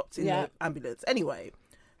heart stopped in the ambulance. Anyway,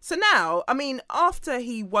 so now, I mean, after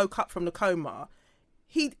he woke up from the coma,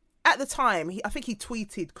 at the time, I think he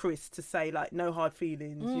tweeted Chris to say, like, no hard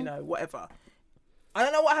feelings, whatever. I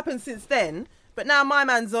don't know what happened since then. But now my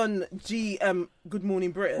man's on Good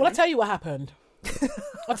Morning Britain. Well, I'll tell you what happened.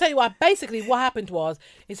 Basically, what happened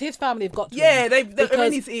is his family have got to him. they're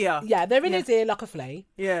in his ear. Yeah, they're in his ear like a flea.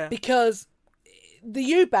 Yeah. Because the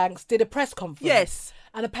Eubanks did a press conference. Yes.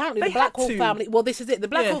 And apparently the Blackwell family, well, this is it. The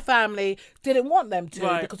Blackwell family didn't want them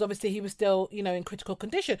to because obviously he was still, in critical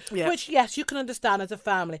condition, which, yes, you can understand as a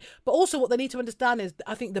family. But also what they need to understand is,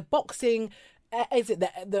 I think the boxing... is it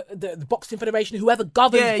the Boxing Federation, whoever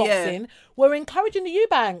governs boxing, were encouraging the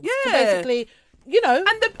Eubanks to basically,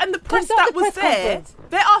 and the press that was there,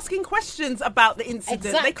 they're asking questions about the incident.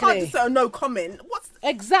 Exactly. They can't just say, no comment.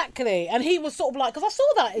 Exactly. And he was sort of like, because I saw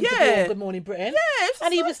that interview on Good Morning Britain. Yeah.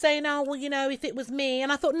 And he was saying, if it was me.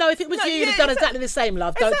 And I thought, no, if it was you, you'd have done exactly the same,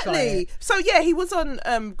 love. Don't try it. So, he was on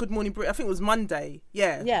Good Morning Britain. I think it was Monday.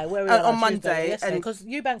 Yeah. Yeah, where we were on Monday. Because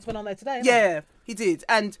Eubanks went on there today. Yeah, he did.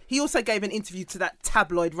 And he also gave an interview to that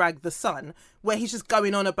tabloid rag, The Sun, where he's just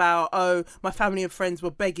going on about, my family and friends were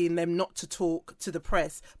begging them not to talk to the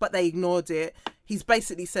press, but they ignored it. He's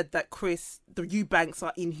basically said that the Eubanks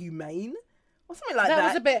are inhumane. Or something like that. That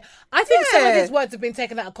was a bit... I think some of his words have been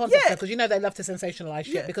taken out of context because they love to sensationalise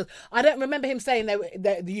shit because I don't remember him saying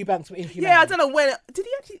that the Eubanks were inhumane. Yeah, I don't know when... Did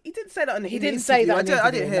he actually... He didn't say that on the interview. He didn't say that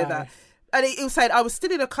I didn't hear that. And he was saying, I was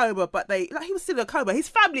still in a coma, but he was still in a coma. His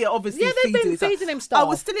family are obviously they've been feeding him stuff. I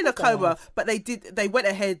was still in a coma, but they went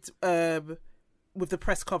ahead with the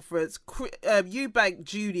press conference. Eubank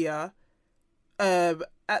Jr.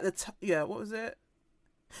 At the what was it?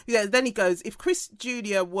 Yeah, then he goes, if Chris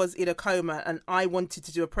Jr. was in a coma and I wanted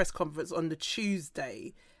to do a press conference on the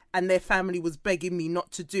Tuesday and their family was begging me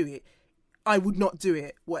not to do it, I would not do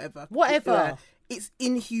it, whatever. It's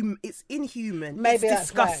inhuman. Maybe it's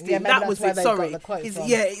disgusting. Right. That was it. Sorry.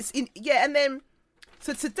 And then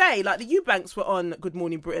so today, like the Eubanks were on Good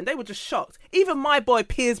Morning Britain, they were just shocked. Even my boy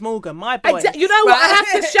Piers Morgan, you know what? I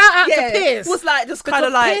have to shout out to Piers. Was like just kind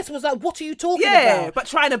of like Piers was like, "What are you talking about?" But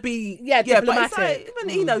trying to be diplomatic. But it's like, even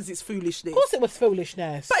he knows it's foolishness. Of course, it was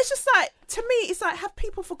foolishness. But it's just like, to me, it's like, have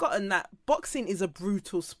people forgotten that boxing is a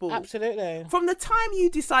brutal sport? Absolutely. From the time you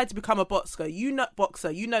decide to become a boxer, you know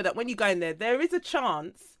that when you go in there is a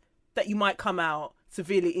chance that you might come out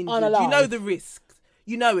severely injured. Unalive. You know the risks.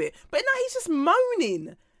 You know it. But now he's just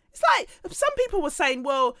moaning. It's like, some people were saying,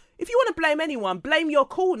 well, if you want to blame anyone, blame your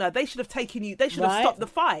corner. They should have taken you. They should have stopped the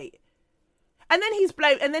fight. And then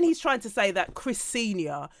he's trying to say that Chris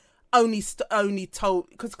Senior only told,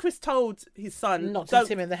 because Chris told his son not to hit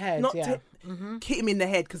him in the head. hit him in the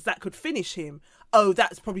head because that could finish him. Oh,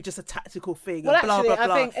 that's probably just a tactical thing. Well, blah, actually, blah,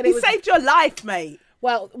 blah. I think he saved your life, mate.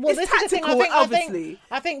 Well, it's this tactical, is the thing. obviously.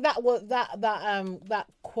 I think that was that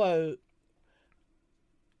quote.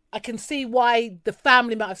 I can see why the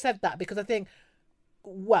family might have said that, because I think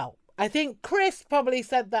Chris probably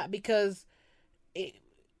said that because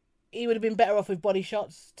he would have been better off with body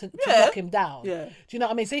shots to knock him down. Yeah. Do you know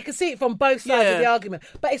what I mean? So you can see it from both sides of the argument.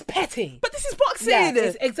 But it's petty. But this is boxing.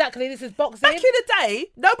 Yeah, exactly. This is boxing. Back in the day,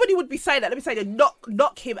 nobody would be saying that. Let me say that.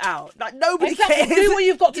 Knock him out. Like, nobody cares. Do what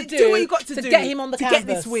you've got to do. Do what you've got to do get him on the canvas. To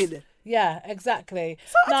get this win. Yeah, exactly.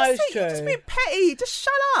 So it's true. Just be petty. Just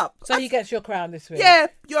shut up. So he gets your crown this week. Yeah,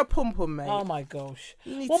 you're a pum-pum, mate. Oh, my gosh.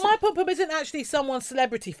 My pum-pum isn't actually someone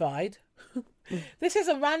celebrity-fied. This is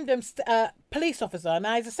a random police officer.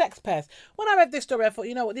 Now, he's a sex pest. When I read this story, I thought,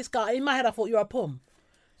 you know what, this guy, in my head, I thought, you're a pum.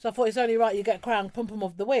 So I thought it's only right you get crowned pum-pum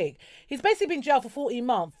of the week. He's basically been jailed for 14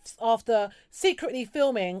 months after secretly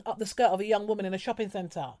filming up the skirt of a young woman in a shopping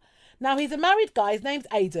centre. Now, he's a married guy. His name's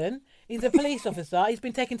Aidan. He's a police officer. He's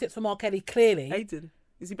been taking tips from R. Kelly, clearly. Aidan?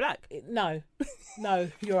 Is he black? No,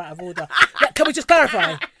 you're out of order. Can we just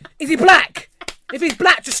clarify? Is he black? If he's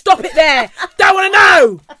black, just stop it there. Don't want to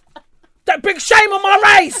know. Don't bring shame on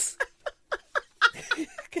my race.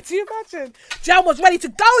 Can you imagine? Jan was ready to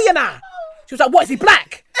go, you know. She was like, what, is he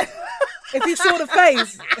black? If you saw the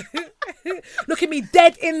face. Looking me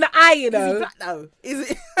dead in the eye, you know. Is he black, though?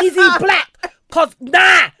 Is he black? Because,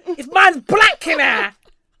 if man's black, you know,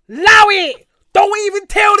 allow it. Don't even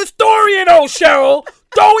tell the story, you know, Cheryl.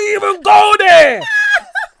 Don't even go there.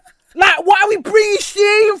 Like, what are we bringing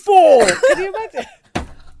shame for? Can you imagine?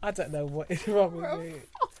 I don't know what is wrong with me.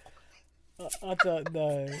 I don't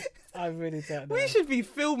know. I really don't know. We should be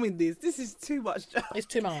filming this. This is too much. It's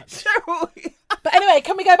too much. Cheryl. But anyway,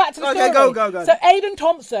 can we go back to the story? Okay, go. So Aidan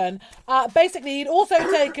Thompson, basically, he'd also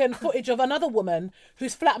taken footage of another woman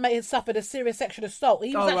whose flatmate had suffered a serious sexual assault.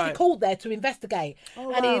 He was actually called there to investigate.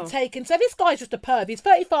 And he had taken... So this guy's just a perv. He's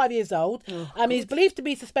 35 years old. He's believed to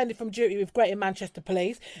be suspended from duty with Greater Manchester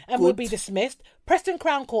Police and will be dismissed. Preston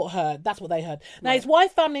Crown Court heard. That's what they heard. Now, his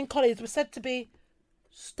wife, family and colleagues were said to be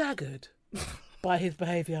staggered by his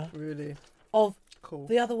behaviour. Really? Of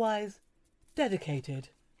the otherwise dedicated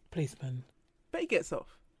policeman. But he gets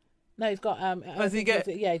off. No, he's got... Does he get...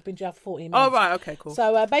 Yeah, he's been jailed for 14 months. Oh, right, okay, cool.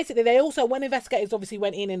 So, basically, they also... When investigators obviously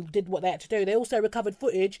went in and did what they had to do, they also recovered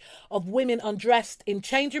footage of women undressed in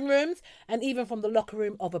changing rooms and even from the locker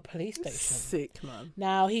room of a police station. Sick, man.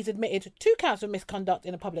 Now, he's admitted 2 counts of misconduct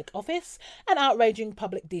in a public office and outraging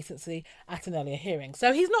public decency at an earlier hearing.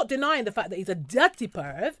 So, he's not denying the fact that he's a dirty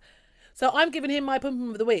perv. So, I'm giving him my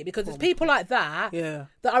pum-pum of the week because it's people like that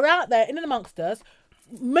that are out there in and amongst us,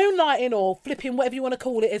 moonlighting or flipping, whatever you want to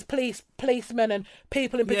call it, as policemen and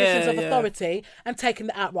people in positions of authority and taking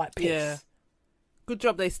the outright piss. Yeah. Good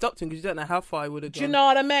job they stopped him because you don't know how far he would have gone. Do you know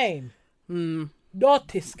what I mean?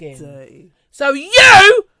 Naughty skin. Dirty. So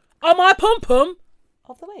you are my pum-pum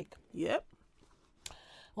of the week. Yep.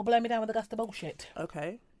 Or blow me down with a gust of bullshit.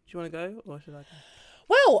 Okay. Do you want to go or should I go?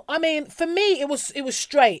 Well, I mean, for me, it was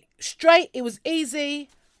straight. Straight, it was easy.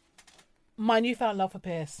 My newfound love for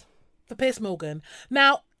Piers Morgan.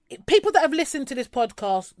 Now, people that have listened to this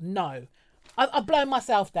podcast know I've blown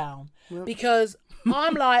myself down because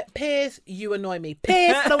I'm like, Piers, you annoy me.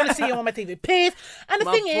 Piers, I don't want to see you on my TV. Piers. And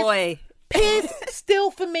the thing is, Piers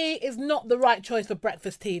still for me is not the right choice for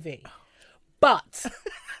breakfast TV. But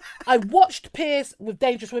I watched Piers with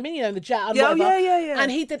Dangerous Women, you know, the Jet and whatever.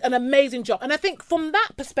 And he did an amazing job. And I think from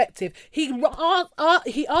that perspective, he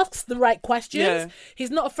asks the right questions. Yeah.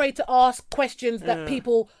 He's not afraid to ask questions that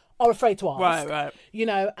people are afraid to ask. Right. You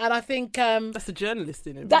know, and I think... that's a journalist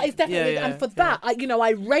in him. That is definitely... and for that,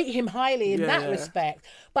 I rate him highly in that respect.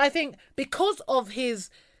 But I think because of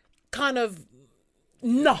his kind of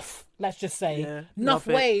nuff, let's just say, nuff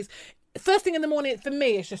ways... First thing in the morning, for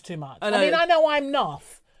me, it's just too much. I mean, I know I'm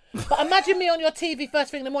nuff. But imagine me on your TV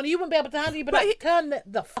first thing in the morning. You wouldn't be able to handle it, but turn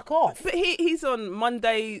the fuck off. But he's on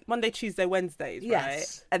Monday, Tuesday, Wednesdays,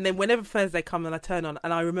 right? And then whenever Thursday comes and I turn on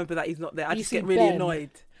and I remember that he's not there, I just get really annoyed.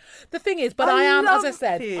 The thing is, but I am, as I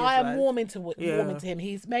said, Piers, I am warming to him.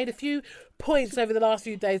 He's made a few points over the last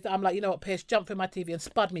few days that I'm like, you know what, Piers, jump through my TV and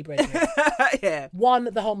spud me, Bridget. Yeah. One,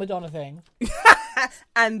 the whole Madonna thing.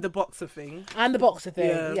 And the boxer thing.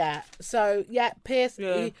 Yeah. So, Piers,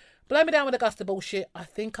 blow me down with a gust of bullshit. I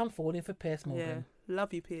think I'm falling for Piers Morgan. Yeah.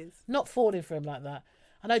 Love you, Piers. Not falling for him like that.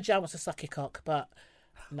 I know Jan wants to suck your cock, but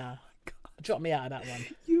no. Drop me out of that one.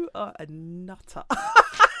 You are a nutter.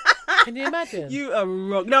 Can you imagine? You are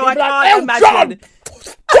wrong. No, I can't imagine.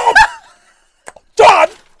 John!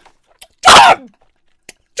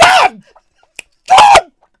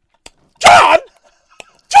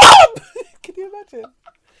 imagine?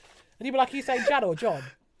 And you'd be like, you say Jan or John?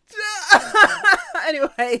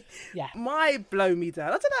 Anyway, yeah. My blow me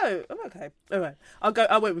down. I don't know. I'm okay. All right.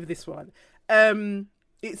 I went with this one.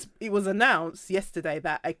 It was announced yesterday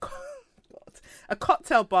that a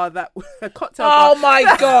cocktail bar Oh my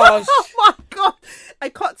gosh. Oh my god. A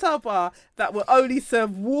cocktail bar that will only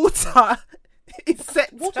serve water is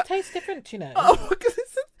set Water tastes different, you know. Oh, because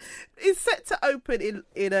it's set to open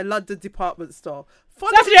in a London department store.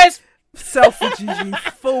 Selfridges, you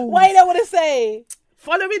fool. Wait, I want to say.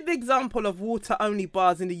 Following the example of water-only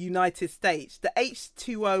bars in the United States, the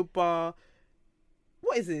H2O bar...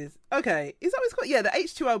 What is this? Okay, is that what it's called? Yeah, the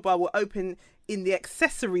H2O bar will open in the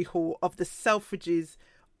accessory hall of the Selfridges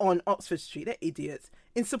on Oxford Street. They're idiots.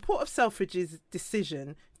 In support of Selfridges'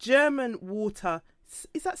 decision, German water...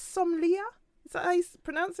 Is that sommelier? Is that how you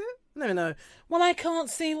pronounce it? No. Well, I can't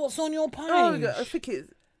see what's on your page. Oh, I think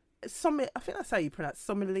it's... I think that's how you pronounce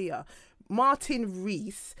sommelier. Martin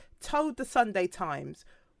Rees told the Sunday Times,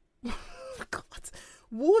 God,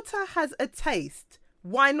 water has a taste.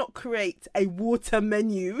 Why not create a water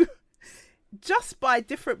menu? Just buy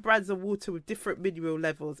different brands of water with different mineral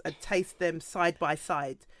levels and taste them side by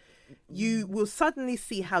side. You will suddenly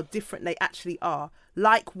see how different they actually are.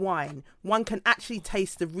 Like wine, one can actually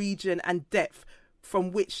taste the region and depth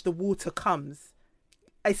from which the water comes.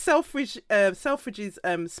 A Selfridges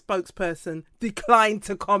spokesperson declined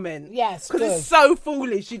to comment. Yes, because it's so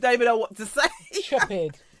foolish. You don't even know what to say. Stupid.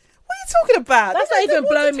 What are you talking about? That's not even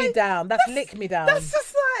blow me down. That's lick me down. That's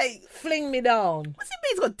just like fling me down. What's it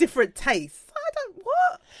mean? It's got different tastes.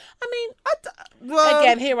 What? I mean,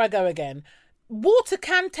 again, here I go again. Water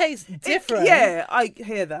can taste different. Yeah, I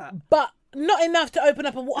hear that, but not enough to open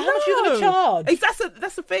up a. How much are you going to charge?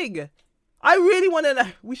 That's the thing. I really want to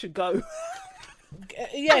know. We should go.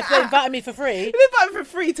 Yeah, if they invited me for free. If they invited me for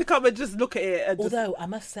free to come and just look at it. Although, I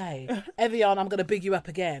must say, Evian, I'm going to big you up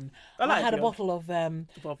again. I had Evian. A bottle of,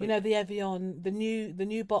 you know, the Evian, the new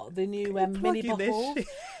mini bottles.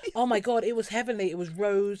 Oh my God, it was heavenly. It was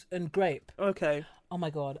rose and grape. Okay. Oh my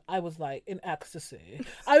God, I was like in ecstasy.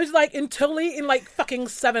 I was like totally in like fucking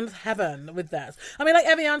seventh heaven with this. I mean, like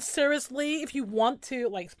Evian, seriously, if you want to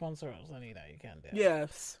like sponsor us, then you can do it.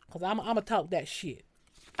 Yes. Because I'm going to talk that shit.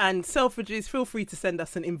 And Selfridges, feel free to send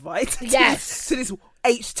us an invite. Yes. to this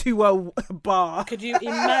H2O bar. Could you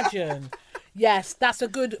imagine? Yes, that's a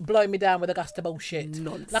good blow me down with a gust of bullshit.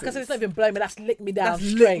 Nonsense. Like I said, it's not even blow me, that's lick me down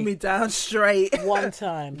straight. Lick me down straight. One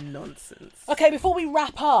time. Nonsense. Okay, before we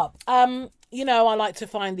wrap up, you know, I like to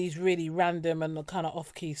find these really random and kind of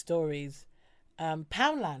off-key stories.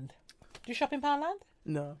 Poundland. Do you shop in Poundland?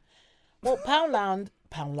 No. Well, Poundland,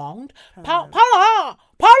 they're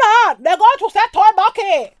going to set toy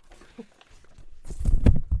bucket.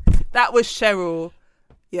 That was Cheryl.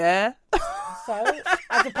 Yeah. So,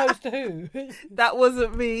 as opposed to who? That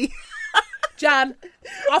wasn't me. Jan,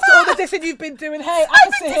 after all the dissing you've been doing, hey, I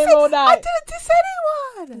can sit here all night. I didn't diss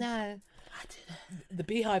anyone. No. I didn't. The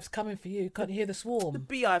beehive's coming for you. Can't you hear the swarm? The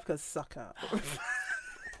beehive can suck up.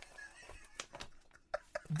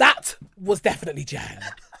 That was definitely Jan.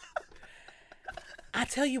 I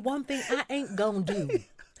tell you one thing I ain't gonna do.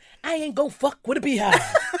 I ain't gonna fuck with a beehive.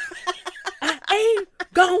 I ain't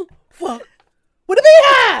gonna fuck with a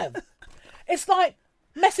beehive. It's like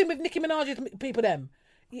messing with Nicki Minaj's people, them.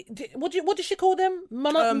 What did she call them?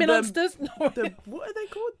 Monsters? What are they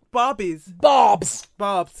called? Barbies. Barbs,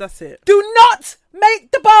 that's it. Do not make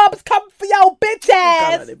the Barbs come for your bitches.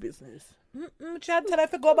 Go about their business. Chad, tell I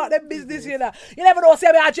forgot about them business, you know. You never know, say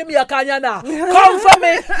me a Jamaican, you know. Come for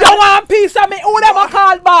me. You want a piece of me? Who them a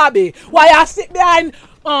call Barbie? Why you sit behind,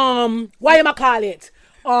 why you call it?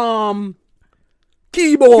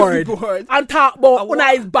 Keyboard. And talk about when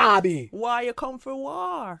I is Barbie. Why you come for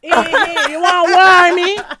war? You want war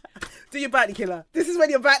me? Do your batty killer. This is when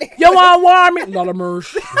you're batty. You want war me? Lot of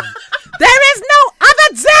mercy. There is no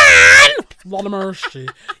other than lot of mercy. You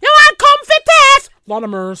want comfy test? Lot of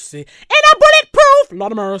mercy. In a bulletproof?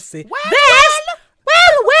 Lot of mercy. Well.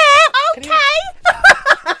 Okay.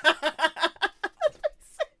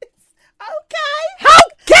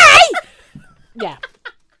 Okay. Yeah.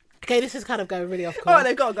 Okay, this is kind of going really off course. Oh,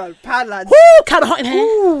 they've got to go. Poundland. Ooh, kind of hot in here.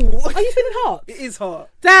 Ooh. Are you feeling hot? It is hot.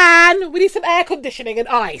 Dan, we need some air conditioning and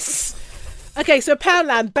ice. Okay, so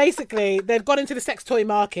Poundland, basically, they've got into the sex toy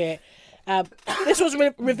market. This was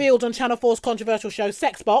revealed on Channel 4's controversial show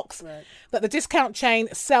Sex Box, right, that the discount chain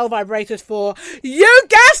sell vibrators for, you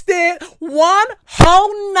guessed it, one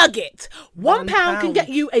whole nugget. £1 can get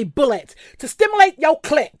you a bullet to stimulate your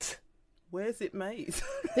clit. Where's it made?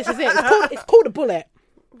 This is it. It's called a bullet.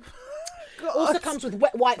 God. Also comes with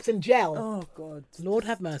wet wipes and gel. Oh, God. Lord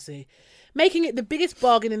have mercy. making it the biggest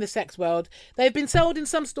bargain in the sex world. They've been sold in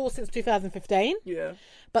some stores since 2015. Yeah.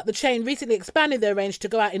 But the chain recently expanded their range to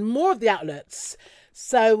go out in more of the outlets.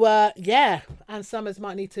 So, Ann Summers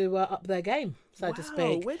might need to up their game, so to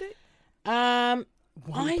speak. Would it? I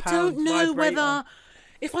don't know whether...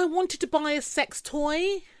 If I wanted to buy a sex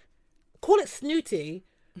toy, call it Snooty,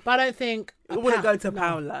 but I don't think... It wouldn't go to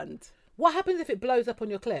Poundland. What happens if it blows up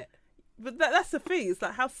on your clit? But that's the thing. It's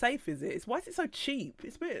like, how safe is it? Why is it so cheap?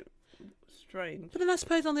 It's a bit strange. But then I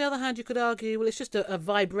suppose on the other hand, you could argue, well, it's just a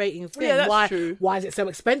vibrating thing. Yeah, that's true. Why is it so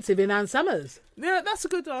expensive in Ann Summers? Yeah, that's a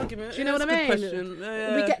good argument. Do you know what I mean? Question.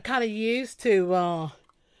 Yeah. We get kind of used to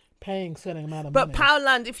paying a certain amount of money. But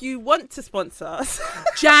Poundland, if you want to sponsor us...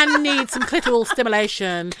 Jan needs some clitoral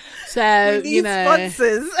stimulation. So, we need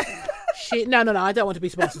sponsors. No, I don't want to be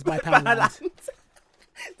sponsored by Poundland.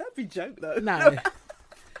 That'd be a joke, though. No.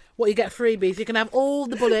 What, you get freebies? You can have all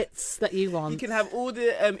the bullets that you want. You can have all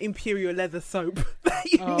the Imperial leather soap that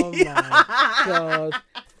you need. My God.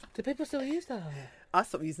 Do people still use that? I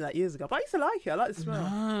stopped using that years ago, but I used to like it. I like the smell.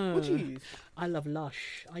 No. What do you use? I love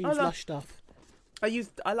Lush. I use Lush stuff. I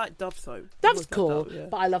like Dove soap. Dove's cool,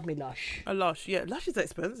 but I love me Lush. Lush, yeah. Lush is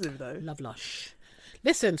expensive, though. Love Lush.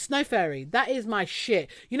 Listen, Snow Fairy, that is my shit.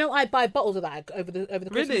 You know, I buy bottles of that over the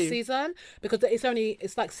Christmas season because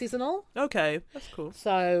it's like seasonal. Okay, that's cool.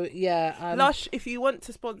 So yeah, Lush, if you want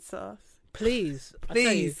to sponsor us, please.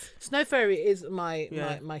 Snow Fairy is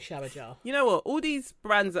my shower gel. You know what? All these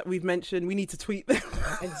brands that we've mentioned, we need to tweet them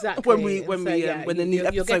exactly when the new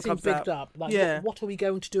episode comes out. Up. Like, what are we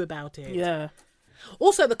going to do about it? Yeah.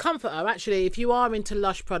 Also, the Comforter. Actually, if you are into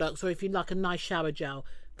Lush products or if you like a nice shower gel,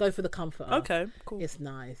 go for the Comforter. Okay, cool. It's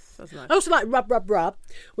nice. That's nice. I also like Rub,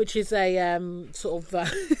 which is a sort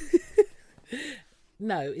of.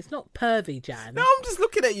 No, it's not pervy, Jan. No, I'm just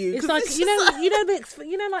looking at you. It's like the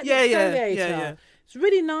exfoliator. Yeah. It's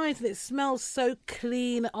really nice and it smells so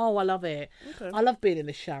clean. Oh, I love it. Okay. I love being in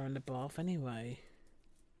the shower and the bath. Anyway,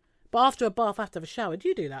 but after a bath, I have to have a shower. Do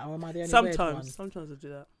you do that, or am I the only weird one? Sometimes I do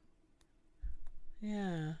that.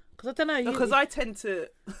 Yeah, because I don't know. Because I tend to.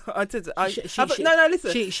 Listen.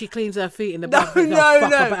 She cleans her feet in the bath. No.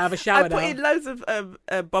 Have a shower. I put in loads of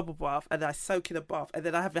bubble bath, and I soak in a bath, and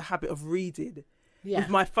then I have a habit of reading with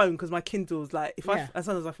my phone because my Kindle's like as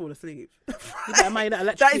soon as I fall asleep.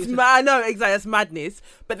 That is I know exactly, that's madness.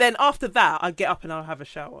 But then after that, I get up and I'll have a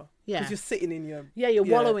shower. Yeah, because you're sitting in your you're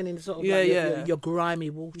wallowing in sort of your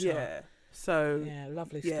grimy water. Yeah. So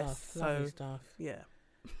lovely stuff. Lovely stuff. Yeah.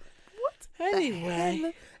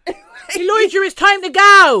 Anyway, Elijah, it's time to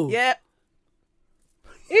go. Yeah.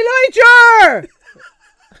 Elijah!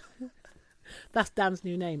 That's Dan's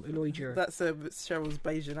new name, Elijah. That's Cheryl's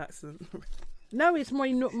Bayesian accent. No, it's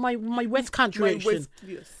my West Country accent.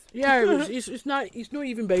 Yes. Yeah, it's not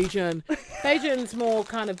even Bayesian. Bayesian's more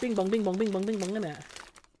kind of bing bong, isn't it?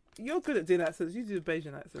 You're good at doing accents. You do the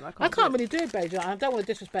Bayesian accent. I can't really do Bayesian. I don't want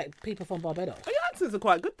to disrespect people from Barbados. Oh, your accents are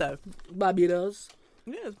quite good though. Barbados.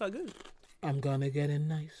 Yeah, it's quite good. I'm gonna get a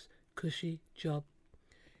nice, cushy job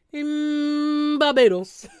in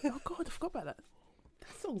Barbados. Oh God, I forgot about that.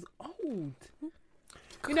 That song's old.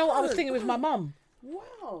 You know what I was thinking with my mum?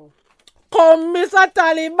 Wow. Come, Mr.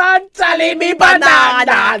 Taliban, tally me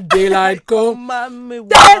banana. Daylight come. Mummy,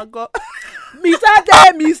 Mr. And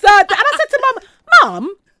I said to Mum,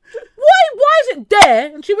 why is it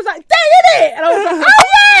there? And she was like, there, innit? And I was like, oh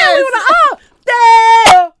yeah. We were like, oh,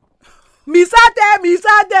 there. Misade.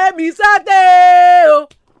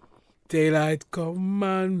 Daylight come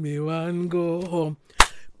and me one go home.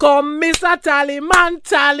 Come, Mr. Tallyman,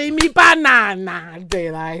 tally me banana.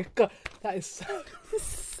 Daylight come. That is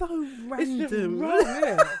so random.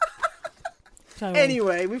 So,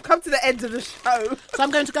 anyway, we've come to the end of the show. So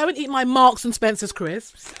I'm going to go and eat my Marks and Spencer's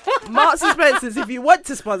crisps. Marks and Spencer's, if you want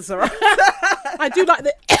to sponsor us. I do like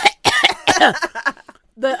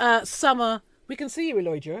the summer. We can see you,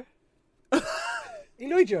 Elijah.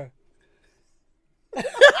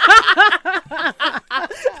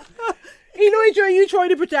 Elijah, are you trying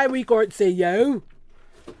to pretend we can't see you?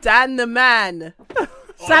 Dan the man.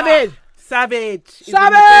 Savage.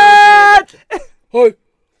 Hoi.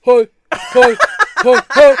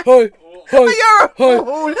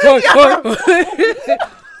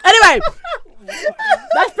 Anyway,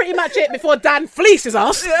 that's pretty much it before Dan fleeces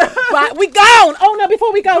us. Right, we go. Oh no,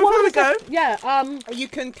 before we go. Yeah. You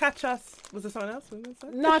can catch us. Was there someone else?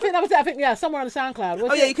 No, I think that was it. I think somewhere on the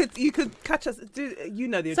SoundCloud. You could catch us. You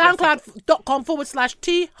know the address.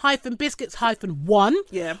 SoundCloud.com/T-Biscuits-1.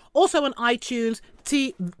 Yeah. Also on iTunes,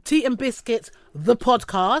 Tea and Biscuits the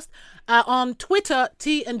podcast. On Twitter,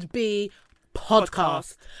 T and B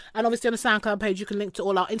podcast. And obviously on the SoundCloud page, you can link to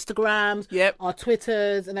all our Instagrams, our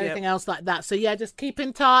Twitters, and everything else like that. So yeah, just keep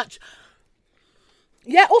in touch.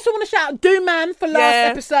 Yeah, also want to shout out Dooman for last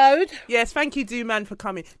episode. Yes, thank you, Dooman, for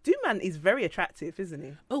coming. Dooman is very attractive, isn't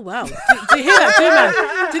he? Oh, wow. Did you hear that,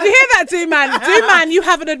 Dooman? Did you hear that, Dooman? Dooman, you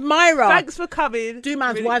have an admirer. Thanks for coming.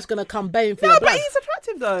 Dooman's wife's going to come baying for your blood. No, but he's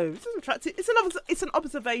attractive, though. He's attractive. It's an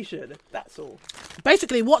observation. That's all.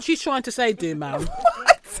 Basically, what she's trying to say, Dooman,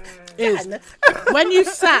 is when you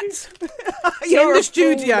sat in the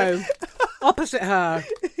studio opposite her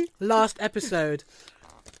last episode,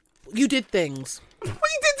 you did things. Well,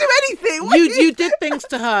 you didn't do anything. You did things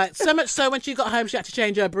to her. So much so when she got home, she had to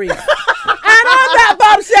change her brief. And on that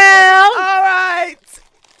bombshell. All right.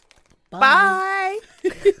 Bye.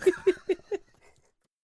 Bye.